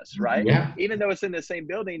address, right? Yeah. Even though it's in the same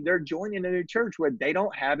building, they're joining a new church where they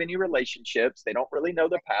don't have any relationships. They don't really know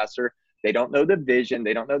the pastor. They don't know the vision.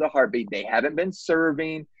 They don't know the heartbeat. They haven't been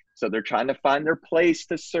serving. So they're trying to find their place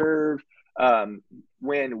to serve.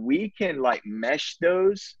 When we can like mesh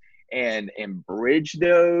those and bridge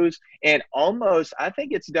those, and almost, I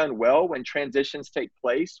think it's done well when transitions take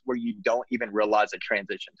place where you don't even realize a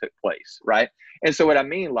transition took place, right? And so what I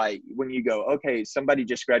mean, like when you go, okay, somebody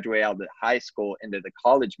just graduated out of the high school into the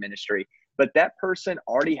college ministry, but that person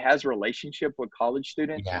already has a relationship with college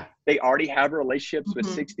students. They already have relationships with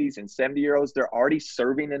 60s and 70-year-olds. They're already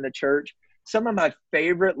serving in the church. Some of my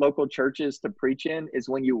favorite local churches to preach in is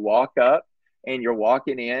when you walk up and you're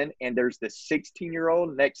walking in and there's the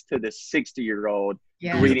 16-year-old next to the 60-year-old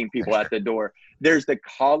greeting people at the door. There's the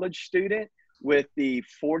college student with the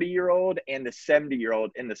 40-year-old and the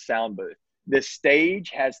 70-year-old in the sound booth. The stage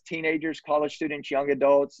has teenagers, college students, young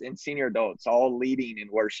adults, and senior adults all leading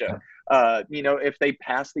in worship. You know, if they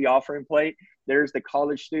pass the offering plate, there's the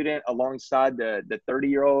college student alongside the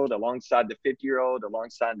 30-year-old, alongside the 50-year-old,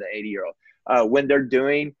 alongside the 80-year-old. When they're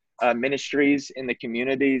doing ministries in the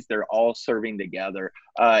communities, they're all serving together.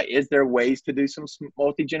 Is there ways to do some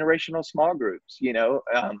multi-generational small groups? You know,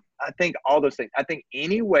 I think all those things. I think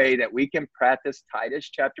any way that we can practice Titus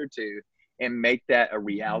chapter 2 and make that a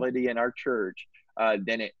reality in our church,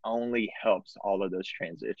 then it only helps all of those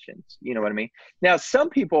transitions. You know what I mean? Now, some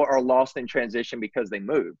people are lost in transition because they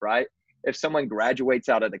move, right? If someone graduates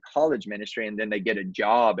out of the college ministry and then they get a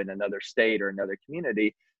job in another state or another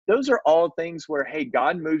community, those are all things where, hey,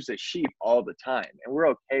 God moves a sheep all the time, and we're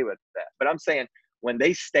okay with that. But I'm saying when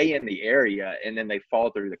they stay in the area and then they fall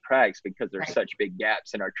through the cracks because there's such big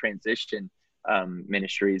gaps in our transition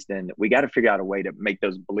ministries, then we got to figure out a way to make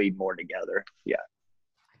those bleed more together. I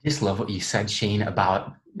just love what you said, Shane,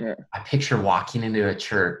 about I picture walking into a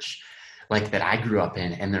church like that I grew up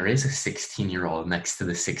in, and there is a 16-year-old next to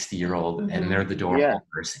the 60-year-old, and they're the door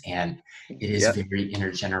holders, and it is very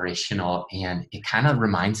intergenerational, and it kind of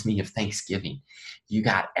reminds me of Thanksgiving. You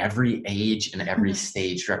got every age and every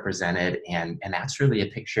stage represented, and that's really a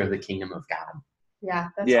picture of the kingdom of God. Yeah,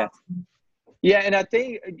 that's awesome. Yeah, and I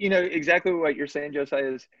think, exactly what you're saying,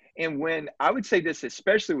 Josiah, is, and when I would say this,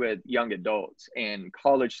 especially with young adults and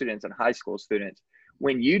college students and high school students,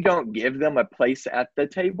 when you don't give them a place at the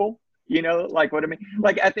table, like what I mean?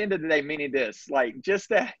 Like at the end of the day, meaning this, like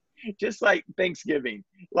just like Thanksgiving,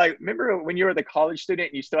 like remember when you were the college student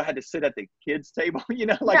and you still had to sit at the kids' table,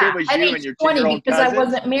 like it was you and your 10-year-old because cousins. I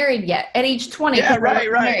wasn't married yet. At age 20. Yeah, right.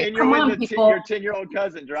 And you're with your 10-year-old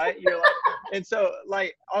cousins, right? You're like, and so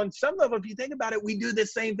like on some level, if you think about it, we do the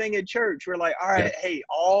same thing at church. We're like, all right, hey,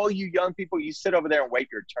 all you young people, you sit over there and wait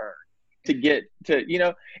your turn to get to,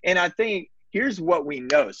 and I think here's what we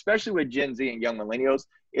know, especially with Gen Z and young millennials,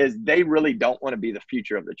 is they really don't want to be the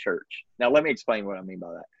future of the church. Now, let me explain what I mean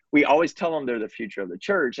by that. We always tell them they're the future of the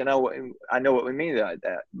church. And I know what we mean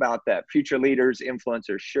about that. Future leaders,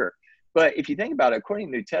 influencers, sure. But if you think about it, according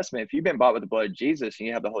to the New Testament, if you've been bought with the blood of Jesus and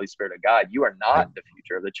you have the Holy Spirit of God, you are not the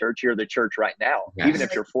future of the church. You're the church right now. Yes. Even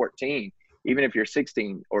if you're 14, even if you're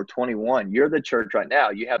 16 or 21, you're the church right now.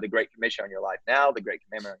 You have the Great Commission on your life now, the Great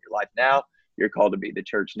Commandment on your life now. You're called to be the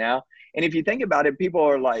church now. And if you think about it, people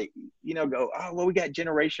are like, go, oh, well, we got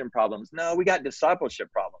generation problems. No, we got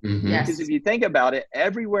discipleship problems. Mm-hmm. Yes. Because if you think about it,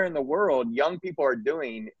 everywhere in the world, young people are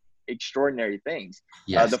doing extraordinary things.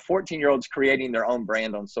 Yes. The 14-year-olds creating their own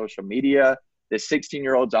brand on social media, the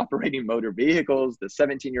 16-year-olds operating motor vehicles, the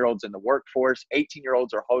 17-year-olds in the workforce,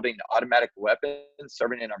 18-year-olds are holding automatic weapons,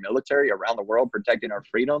 serving in our military around the world, protecting our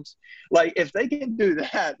freedoms. Like, if they can do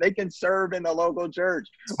that, they can serve in the local church.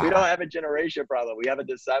 We don't have a generation problem. We have a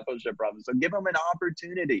discipleship problem. So give them an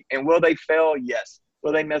opportunity. And will they fail? Yes.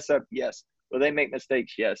 Will they mess up? Yes. Will they make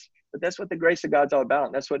mistakes? Yes. But that's what the grace of God's all about.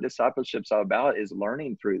 And that's what discipleship's all about, is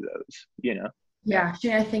learning through those, Yeah,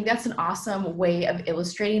 Shane, I think that's an awesome way of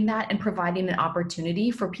illustrating that and providing an opportunity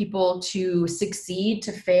for people to succeed,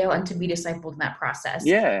 to fail, and to be discipled in that process.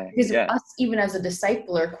 Yeah. Because us, even as a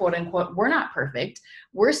discipler, quote unquote, we're not perfect.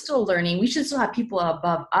 We're still learning. We should still have people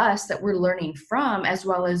above us that we're learning from, as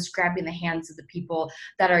well as grabbing the hands of the people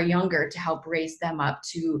that are younger to help raise them up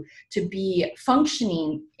to be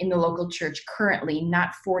functioning in the local church currently,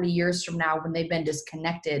 not 40 years from now when they've been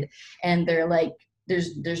disconnected and they're like,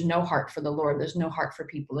 there's no heart for the Lord. There's no heart for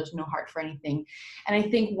people. There's no heart for anything. And I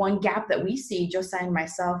think one gap that we see, Josiah and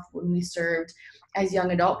myself, when we served as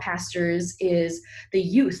young adult pastors, is the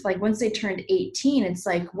youth. Like once they turned 18, it's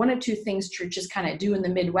like one of two things churches kind of do in the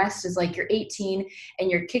Midwest is like you're 18 and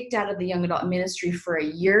you're kicked out of the young adult ministry for a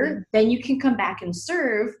year. Then you can come back and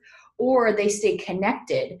serve, or they stay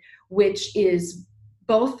connected, which is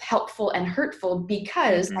both helpful and hurtful,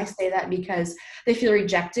 because I say that because they feel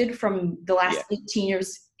rejected from the last 18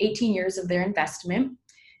 years of their investment.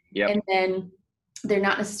 Yep. And then they're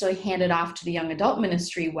not necessarily handed off to the young adult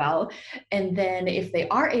ministry well. And then if they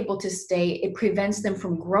are able to stay, it prevents them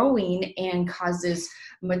from growing and causes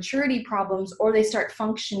maturity problems, or they start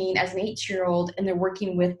functioning as an 8-year-old and they're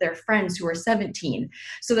working with their friends who are 17.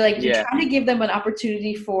 So they're like, you're trying to give them an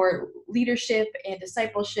opportunity for leadership and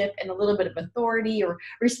discipleship and a little bit of authority or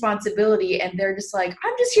responsibility. And they're just like,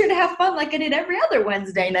 I'm just here to have fun like I did every other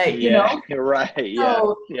Wednesday night, you know? Right.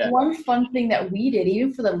 So one fun thing that we did,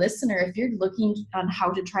 even for the listener, if you're looking on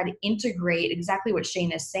how to try to integrate exactly what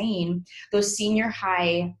Shane is saying, those senior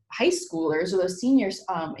high schoolers or those seniors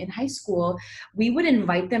in high school, we would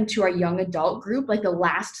invite them to our young adult group like the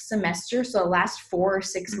last semester, so the last 4 or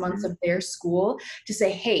 6 months of their school, to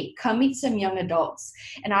say, hey, come meet some young adults.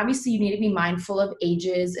 And obviously you need to be mindful of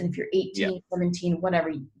ages, and if you're 18, 17,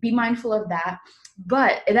 whatever, be mindful of that.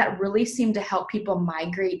 But that really seemed to help people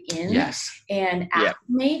migrate in and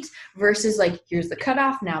acclimate versus like, here's the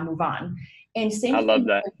cutoff, now move on. And same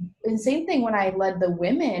thing when I led the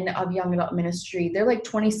women of young adult ministry, they're like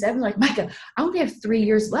 27, like, Micah, I only have 3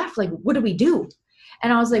 years left. Like, what do we do?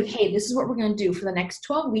 And I was like, hey, this is what we're going to do. For the next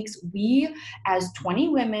 12 weeks, we as 20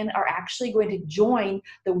 women are actually going to join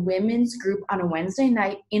the women's group on a Wednesday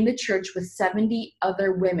night in the church with 70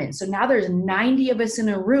 other women. So now there's 90 of us in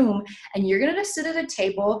a room, and you're going to sit at a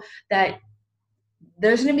table that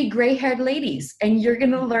there's going to be gray-haired ladies, and you're going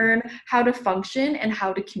to learn how to function and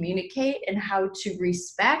how to communicate and how to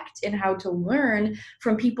respect and how to learn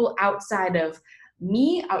from people outside of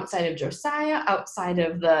me, outside of Josiah, outside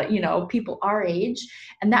of the, people our age.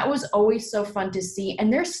 And that was always so fun to see.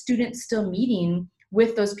 And there's students still meeting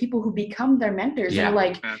with those people who become their mentors. They're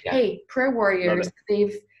like, hey, prayer warriors,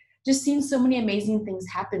 they've just seen so many amazing things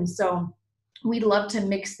happen. So we'd love to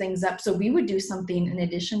mix things up. So we would do something in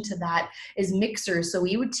addition to that is mixers. So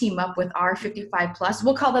we would team up with our 55 plus.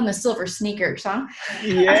 We'll call them the silver sneakers, huh?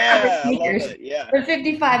 Yeah, sneakers. I love it. Yeah. The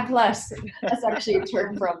 55 plus. That's actually a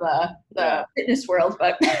term from the fitness world,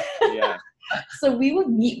 but yeah. So we would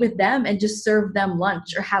meet with them and just serve them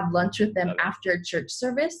lunch or have lunch with them after a church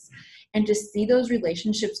service. And to see those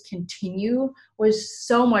relationships continue was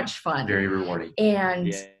so much fun. Very rewarding.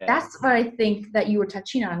 And that's what I think that you were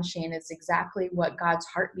touching on, Shane, is exactly what God's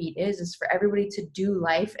heartbeat is for everybody to do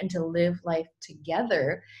life and to live life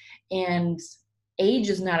together. And age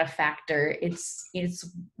is not a factor. It's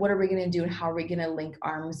what are we going to do and how are we going to link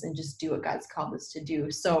arms and just do what God's called us to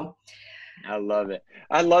do. So I love it.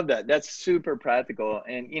 I love that. That's super practical.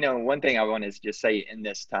 And, one thing I want to just say in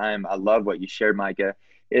this time, I love what you shared, Micah,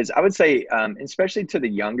 is I would say, especially to the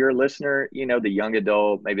younger listener, the young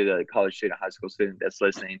adult, maybe the college student, high school student that's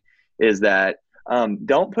listening, is that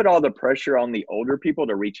don't put all the pressure on the older people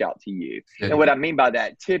to reach out to you. And what I mean by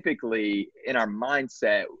that, typically in our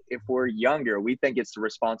mindset, if we're younger, we think it's the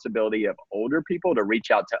responsibility of older people to reach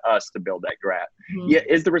out to us to build that gap. Mm-hmm. Yeah,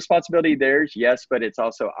 is the responsibility theirs? Yes, but it's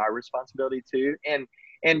also our responsibility too.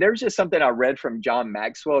 And there's just something I read from John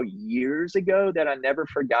Maxwell years ago that I never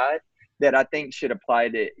forgot, that I think should apply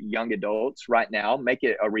to young adults right now, make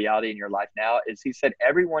it a reality in your life now, is he said,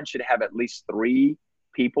 everyone should have at least 3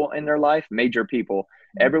 people in their life, major people.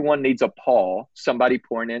 Everyone needs a Paul, somebody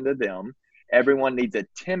pouring into them. Everyone needs a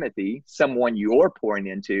Timothy, someone you're pouring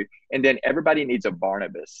into. And then everybody needs a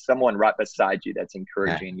Barnabas, someone right beside you that's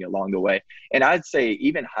encouraging you along the way. And I'd say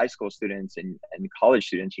even high school students and college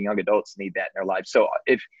students and young adults need that in their life. So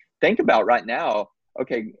think about right now,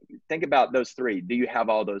 okay, think about those 3. Do you have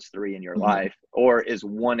all those 3 in your life, or is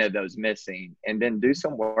one of those missing? And then do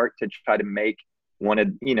some work to try to make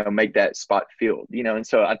make that spot filled, And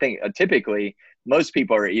so I think typically most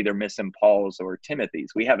people are either missing Pauls or Timothys.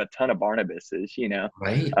 We have a ton of Barnabases,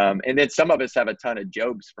 Right. And then some of us have a ton of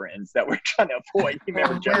Job's friends that we're trying to avoid. You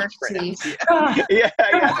remember Job's friends? Yeah.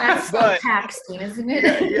 That's so taxing, isn't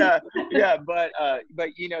it? Yeah. But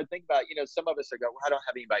think about, some of us are going, well, I don't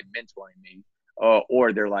have anybody mentoring me.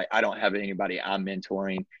 Or they're like, I don't have anybody I'm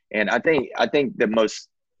mentoring. And I think the most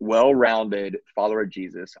well-rounded follower of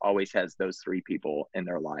Jesus always has those 3 people in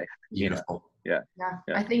their life. Beautiful. Yeah.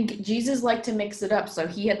 I think Jesus liked to mix it up. So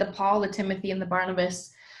he had the Paul, the Timothy, and the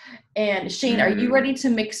Barnabas. And Shane, are you ready to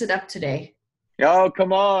mix it up today? Oh,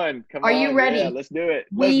 come on. Are you ready? Yeah, let's do it.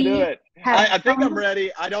 I think I'm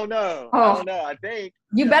ready. I don't know. I think.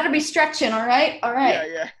 You better be stretching, all right? All right.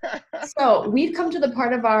 Yeah. So we've come to the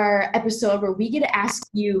part of our episode where we get to ask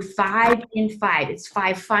you 5 in 5. It's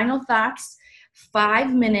 5 final thoughts,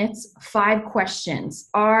 5 minutes, 5 questions.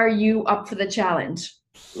 Are you up for the challenge?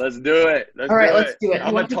 Let's do it. Let's do it.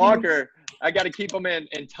 I'm a talker. I got to keep them in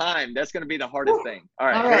time. That's going to be the hardest thing. All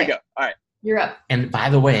right, here we go. All right. You're up. And by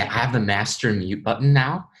the way, I have the master mute button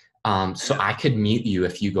now, so I could mute you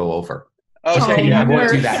if you go over. Okay, I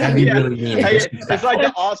won't do that. That'd be really mean. It's like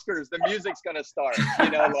the Oscars. The music's going to start,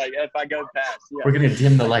 like if I go past. Yeah. We're going to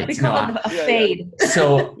dim the lights. We call it a fade.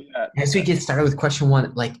 So as we get started with question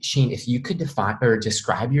 1, like Shane, if you could define or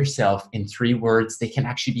describe yourself in 3 words, they can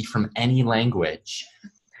actually be from any language.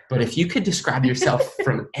 But if you could describe yourself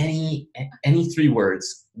from any 3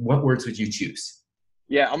 words, what words would you choose?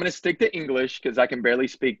 Yeah, I'm going to stick to English because I can barely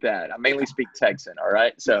speak that. I mainly speak Texan, all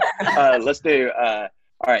right? So let's do, all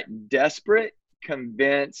right, desperate,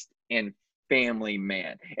 convinced, and family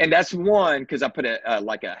man. And that's one because I put a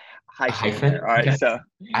hyphen there, all right?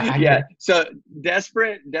 Okay. So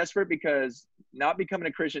desperate because not becoming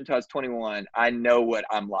a Christian until I was 21, I know what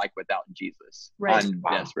I'm like without Jesus. Right. I'm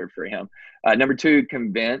desperate for him. Number 2,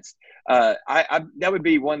 convinced. That would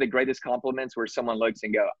be one of the greatest compliments where someone looks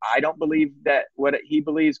and go, I don't believe that what he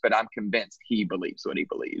believes, but I'm convinced he believes what he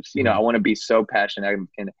believes. I want to be so passionate.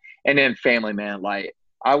 And then family man, like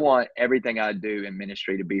I want everything I do in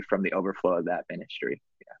ministry to be from the overflow of that ministry.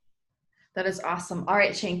 Yeah. That is awesome. All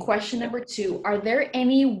right, Shane, question number 2. Are there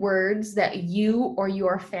any words that you or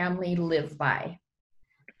your family live by?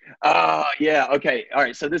 Yeah. Okay. All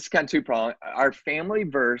right. So this is kind of 2-pronged. Our family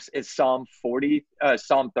verse is Psalm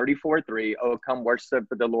 34:3. Oh, come worship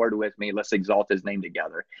the Lord with me. Let's exalt his name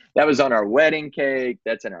together. That was on our wedding cake.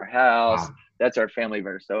 That's in our house. Wow. That's our family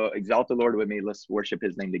verse. So exalt the Lord with me. Let's worship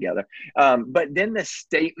his name together. But then the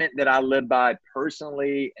statement that I live by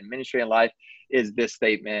personally in ministry and life is this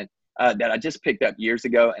statement that I just picked up years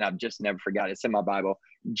ago, and I've just never forgot. It's in my Bible.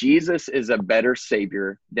 Jesus is a better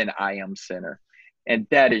savior than I am sinner. And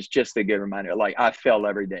that is just a good reminder. Like I fail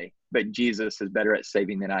every day, but Jesus is better at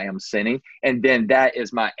saving than I am sinning. And then that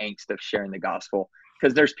is my angst of sharing the gospel.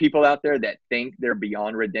 because there's people out there that think they're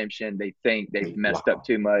beyond redemption. They think they've messed up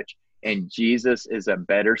too much, and Jesus is a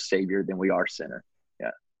better Savior than we are sinner. Yeah.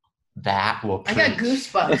 That will preach. I got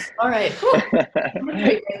goosebumps. All right.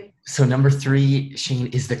 So number 3, Shane,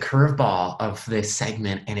 is the curveball of this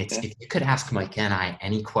segment. And it's, if you could ask Micah and I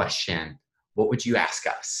any question, what would you ask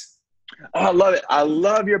us? Oh, I love it. I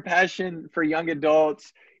love your passion for young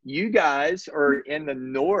adults. You guys are in the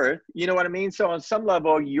North, you know what I mean? So on some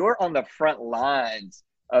level, you're on the front lines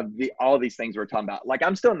of all these things we're talking about. Like,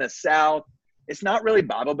 I'm still in the South. It's not really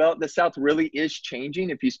Bible Belt. The South really is changing.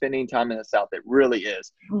 If you spend any time in the South, it really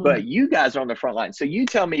is. But you guys are on the front line. So you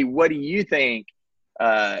tell me, what do you think,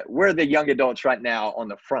 where are the young adults right now on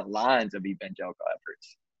the front lines of evangelical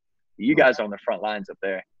efforts? You guys are on the front lines up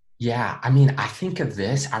there. Yeah. I mean, I think of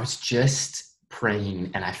this, I was just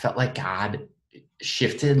praying and I felt like God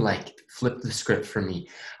shifted, like flipped the script for me.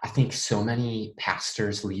 I think so many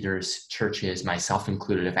pastors, leaders, churches, myself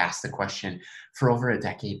included, have asked the question for over a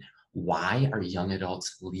decade, why are young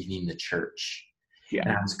adults leaving the church? Yeah.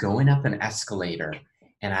 And I was going up an escalator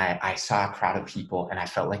and I saw a crowd of people and I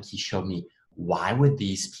felt like he showed me, why would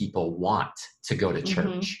these people want to go to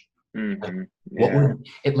church? Like, what would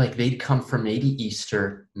it, like, they'd come for maybe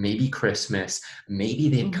Easter, maybe Christmas, maybe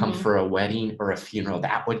they'd come for a wedding or a funeral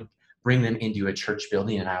that would bring them into a church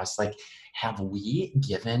building. And I was like, have we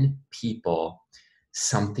given people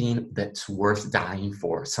something that's worth dying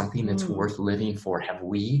for, something that's worth living for? Have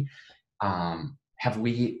we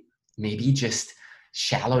maybe just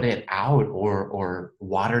shallowed it out or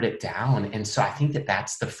watered it down? And so I think that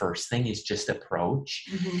that's the first thing, is just approach.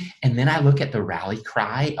 And then I look at the rally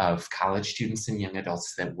cry of college students and young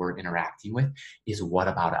adults that we're interacting with is, what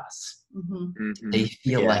about us? They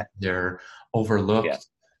feel like they're overlooked,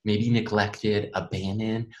 maybe neglected,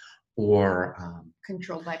 abandoned, or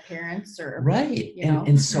controlled by parents, or right.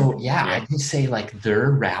 And so I can say, like,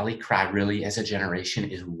 their rally cry really as a generation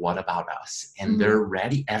is, what about us? And they're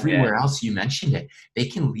ready everywhere else. You mentioned it. They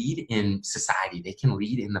can lead in society, they can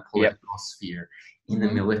lead in the political sphere, in the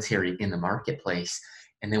military, in the marketplace.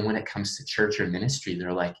 And then when it comes to church or ministry,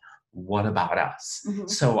 they're like, what about us?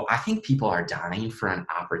 So I think people are dying for an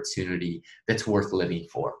opportunity that's worth living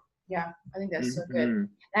for. Yeah, I think that's so good. And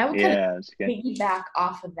I would kind of piggyback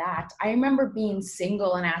off of that. I remember being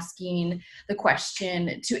single and asking the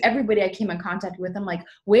question to everybody I came in contact with. I'm like,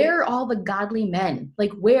 where are all the godly men?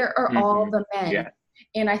 Like, where are all the men? Yeah.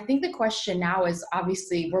 And I think the question now is,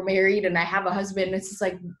 obviously we're married and I have a husband. It's just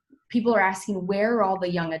like, people are asking, where are all the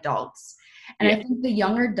young adults? And I think the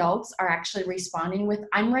young adults are actually responding with,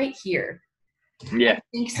 I'm right here. I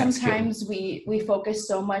think sometimes we focus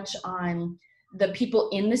so much on the people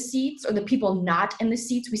in the seats or the people not in the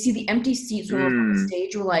seats. We see the empty seats when we're on the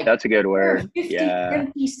stage. We're like, that's a good word. 50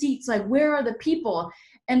 empty seats. Like, where are the people?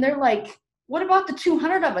 And they're like, what about the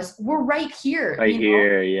 200 of us? We're right here. Right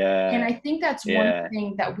here, And I think that's one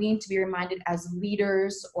thing that we need to be reminded as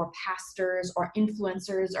leaders or pastors or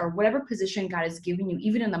influencers or whatever position God has given you,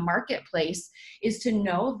 even in the marketplace, is to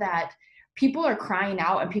know that people are crying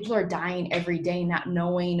out and people are dying every day, not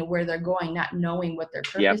knowing where they're going, not knowing what their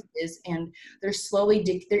purpose is. And they're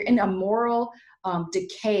slowly, they're in a moral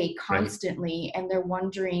decay constantly. And they're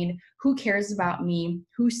wondering, who cares about me?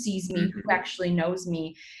 Who sees me? Who actually knows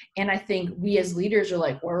me? And I think we as leaders are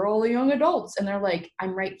like, where are all the young adults? And they're like,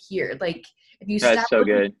 I'm right here. Like, if you stop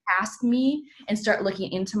looking past me and start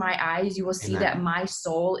looking into my eyes, you will see that my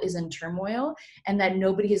soul is in turmoil and that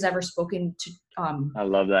nobody has ever spoken to I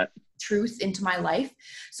love that. truth into my life.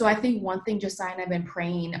 So I think one thing Josiah and I've been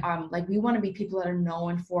praying, like, we want to be people that are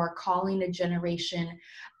known for calling a generation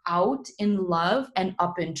out in love and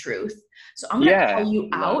up in truth. So I'm going to call you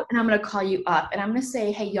out and I'm going to call you up, and I'm going to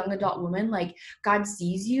say, hey, young adult woman, like, God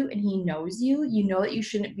sees you and he knows you. You know that you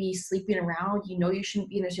shouldn't be sleeping around. You know, you shouldn't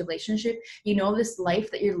be in this relationship. You know, this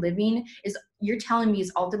life that you're living is, you're telling me,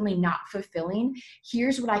 is ultimately not fulfilling.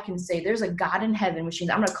 Here's what I can say. There's a God in heaven, which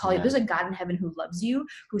means I'm going to call you. There's a God in heaven who loves you,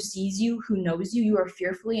 who sees you, who knows you. You are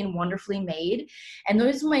fearfully and wonderfully made. And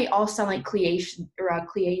those may all sound like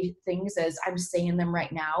cliche things as I'm saying them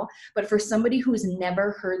right now. But for somebody who's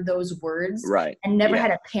never heard those words and never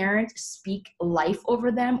had a parent speak life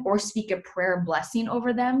over them or speak a prayer blessing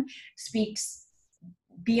over them, speaks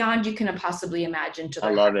beyond you can possibly imagine to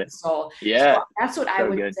their heart and soul. Yeah. So that's what I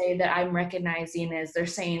would say that I'm recognizing is they're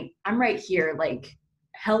saying, I'm right here. Like,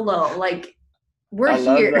 hello, like, we're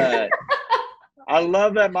here. Love that. I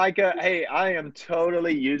love that, Micah. Hey, I am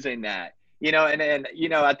totally using that. And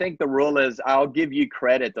I think the rule is I'll give you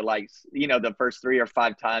credit to the first 3 or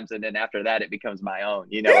 5 times. And then after that, it becomes my own.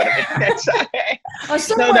 You know what I mean? That's so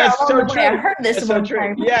true. I heard this that's one so true.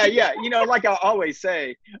 time. Yeah. Like I always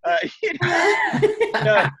say, hey,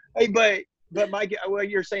 but Mike, what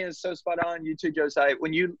you're saying is so spot on. You too, Josiah.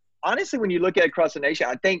 When you look at across the nation,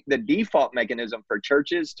 I think the default mechanism for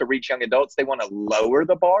churches to reach young adults, they want to lower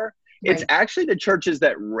the bar. Right. It's actually the churches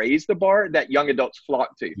that raise the bar that young adults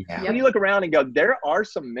flock to. Yeah. When you look around and go, there are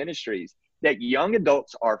some ministries that young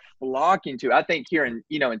adults are flocking to. I think here in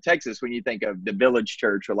Texas, when you think of the Village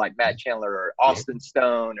Church or like Matt Chandler or Austin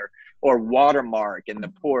Stone or Watermark and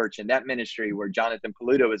the Porch and that ministry where Jonathan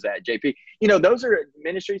Paluto was at, JP, those are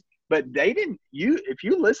ministries. But if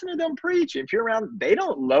you listen to them preach, if you're around, they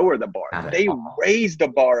don't lower the bar. They raise the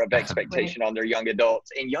bar of expectation on their young adults,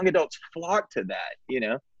 and young adults flock to that,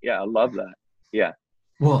 Yeah, I love that. Yeah.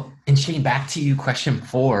 Well, and Shane, back to you. Question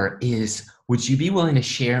 4 is, would you be willing to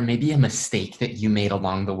share maybe a mistake that you made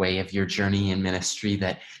along the way of your journey in ministry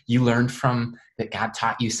that you learned from, that God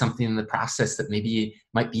taught you something in the process that maybe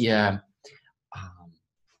might be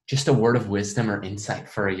just a word of wisdom or insight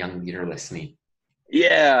for a young leader listening?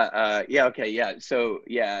 Okay. So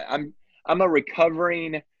I'm a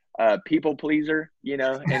recovering people pleaser,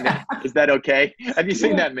 and is that okay? Have you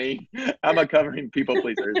seen that meme? I'm a covering people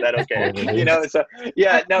pleaser. Is that okay?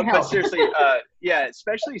 But seriously,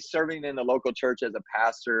 especially serving in the local church as a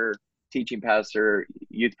pastor, teaching pastor,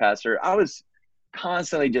 youth pastor, I was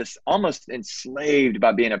constantly just almost enslaved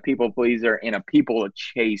by being a people pleaser and a people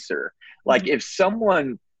chaser. Like if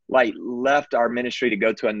someone left our ministry to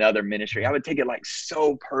go to another ministry, I would take it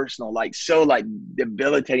so personal, so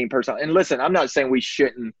debilitating personal. And listen, I'm not saying we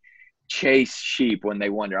shouldn't chase sheep when they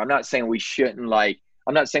wander. I'm not saying we shouldn't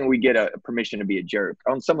I'm not saying we get a permission to be a jerk.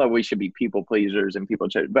 On some level, we should be people pleasers and people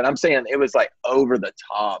chasers. But I'm saying it was over the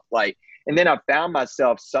top. And then I found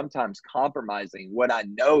myself sometimes compromising what I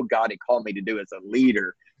know God had called me to do as a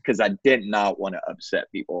leader because I did not want to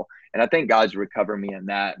upset people. And I think God's recovered me in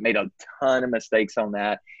that. Made a ton of mistakes on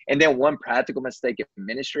that. And then one practical mistake in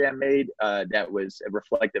ministry I made that was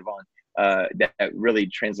reflective on that really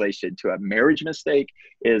translated to a marriage mistake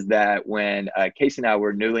is that when Casey and I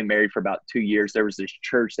were newly married for about 2 years, there was this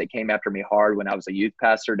church that came after me hard when I was a youth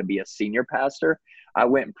pastor to be a senior pastor. I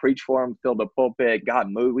went and preached for them, filled the pulpit, God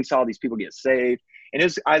moved. We saw these people get saved. And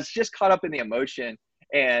I was just caught up in the emotion.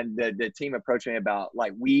 And the team approached me about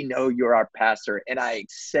we know you're our pastor. And I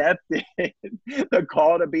accepted the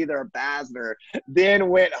call to be their pastor, then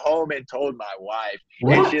went home and told my wife.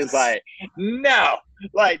 What? And she was no,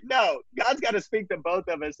 God's got to speak to both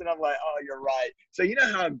of us. And I'm oh, you're right. So you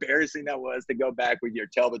know how embarrassing that was to go back with your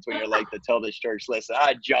tail between your legs to tell this church, listen,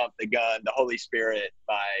 I jumped the gun, the Holy Spirit,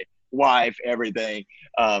 my wife, everything.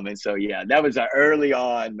 And so, that was an early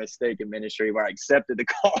on mistake in ministry where I accepted the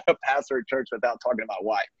call to pastor a church without talking to my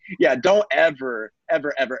wife. Yeah. Don't ever do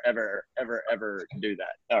that.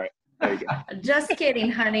 All right. There you go. Just kidding,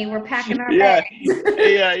 honey. We're packing our bags.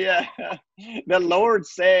 Yeah. The Lord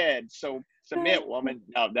said, so submit, woman.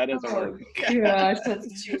 No, that doesn't work. Gosh,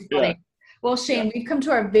 that's too funny. Yeah. Well, Shane, we've come to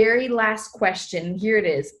our very last question. Here it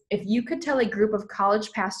is. If you could tell a group of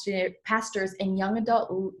college pastors and young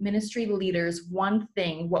adult ministry leaders one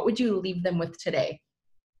thing, what would you leave them with today?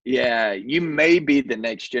 Yeah, you may be the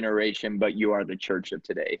next generation, but you are the church of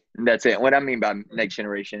today. And that's it. What I mean by next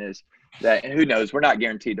generation is that, who knows, we're not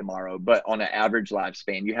guaranteed tomorrow, but on an average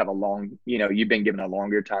lifespan, you have you've been given a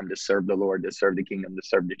longer time to serve the Lord, to serve the kingdom, to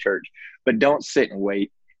serve the church. But don't sit and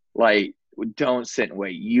wait. Don't sit and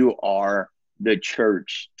wait. You are the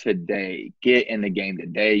church today. Get in the game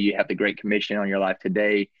today. You have the Great Commission on your life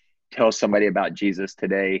today. Tell somebody about Jesus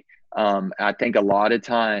today. I think a lot of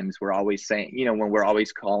times we're always saying, when we're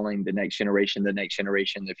always calling the next generation,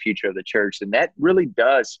 the future of the church, and that really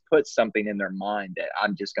does put something in their mind that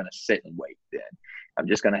I'm just going to sit and wait then. I'm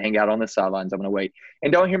just going to hang out on the sidelines. I'm going to wait.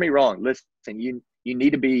 And don't hear me wrong. Listen, you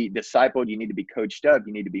need to be discipled. You need to be coached up.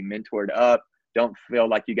 You need to be mentored up. Don't feel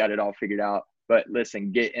like you got it all figured out. But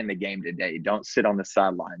listen, get in the game today. Don't sit on the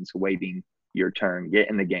sidelines waiting your turn. Get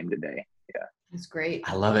in the game today. Yeah. That's great.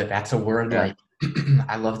 I love it. That's a word I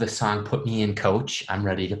love the song, Put Me in Coach. I'm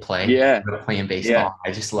ready to play. Yeah. I'm playing baseball. Yeah.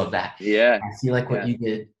 I just love that. Yeah. I feel like what you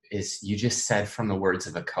did is you just said from the words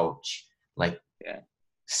of a coach,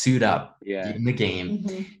 suit up, get in the game,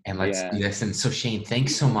 and let's do this. And so Shane,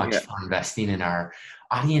 thanks so much for investing in our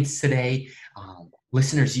audience today.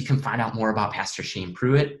 Listeners, you can find out more about Pastor Shane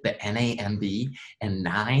Pruitt, the NAMB, and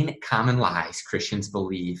 9 Common Lies Christians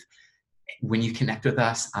Believe when you connect with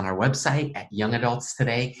us on our website at Young Adults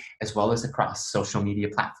Today, as well as across social media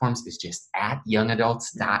platforms, is just at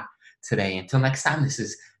youngadults.today. Until next time, this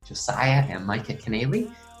is Josiah and Micah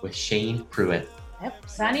Keneally with Shane Pruitt. Yep,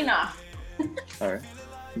 signing off. All right.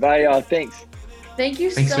 Bye, y'all. Thanks. Thank you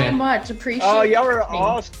Thanks, so man. much. Appreciate it. Oh, y'all are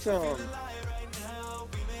awesome.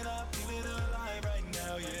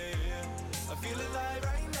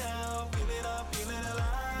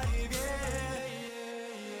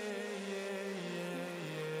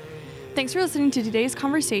 Thanks for listening to today's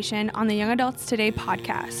conversation on the Young Adults Today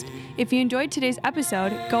podcast. If you enjoyed today's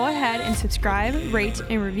episode, go ahead and subscribe, rate,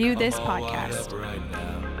 and review this podcast.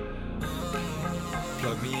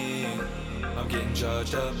 Plug me in, I'm getting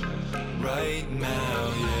charged up right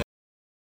now, yeah.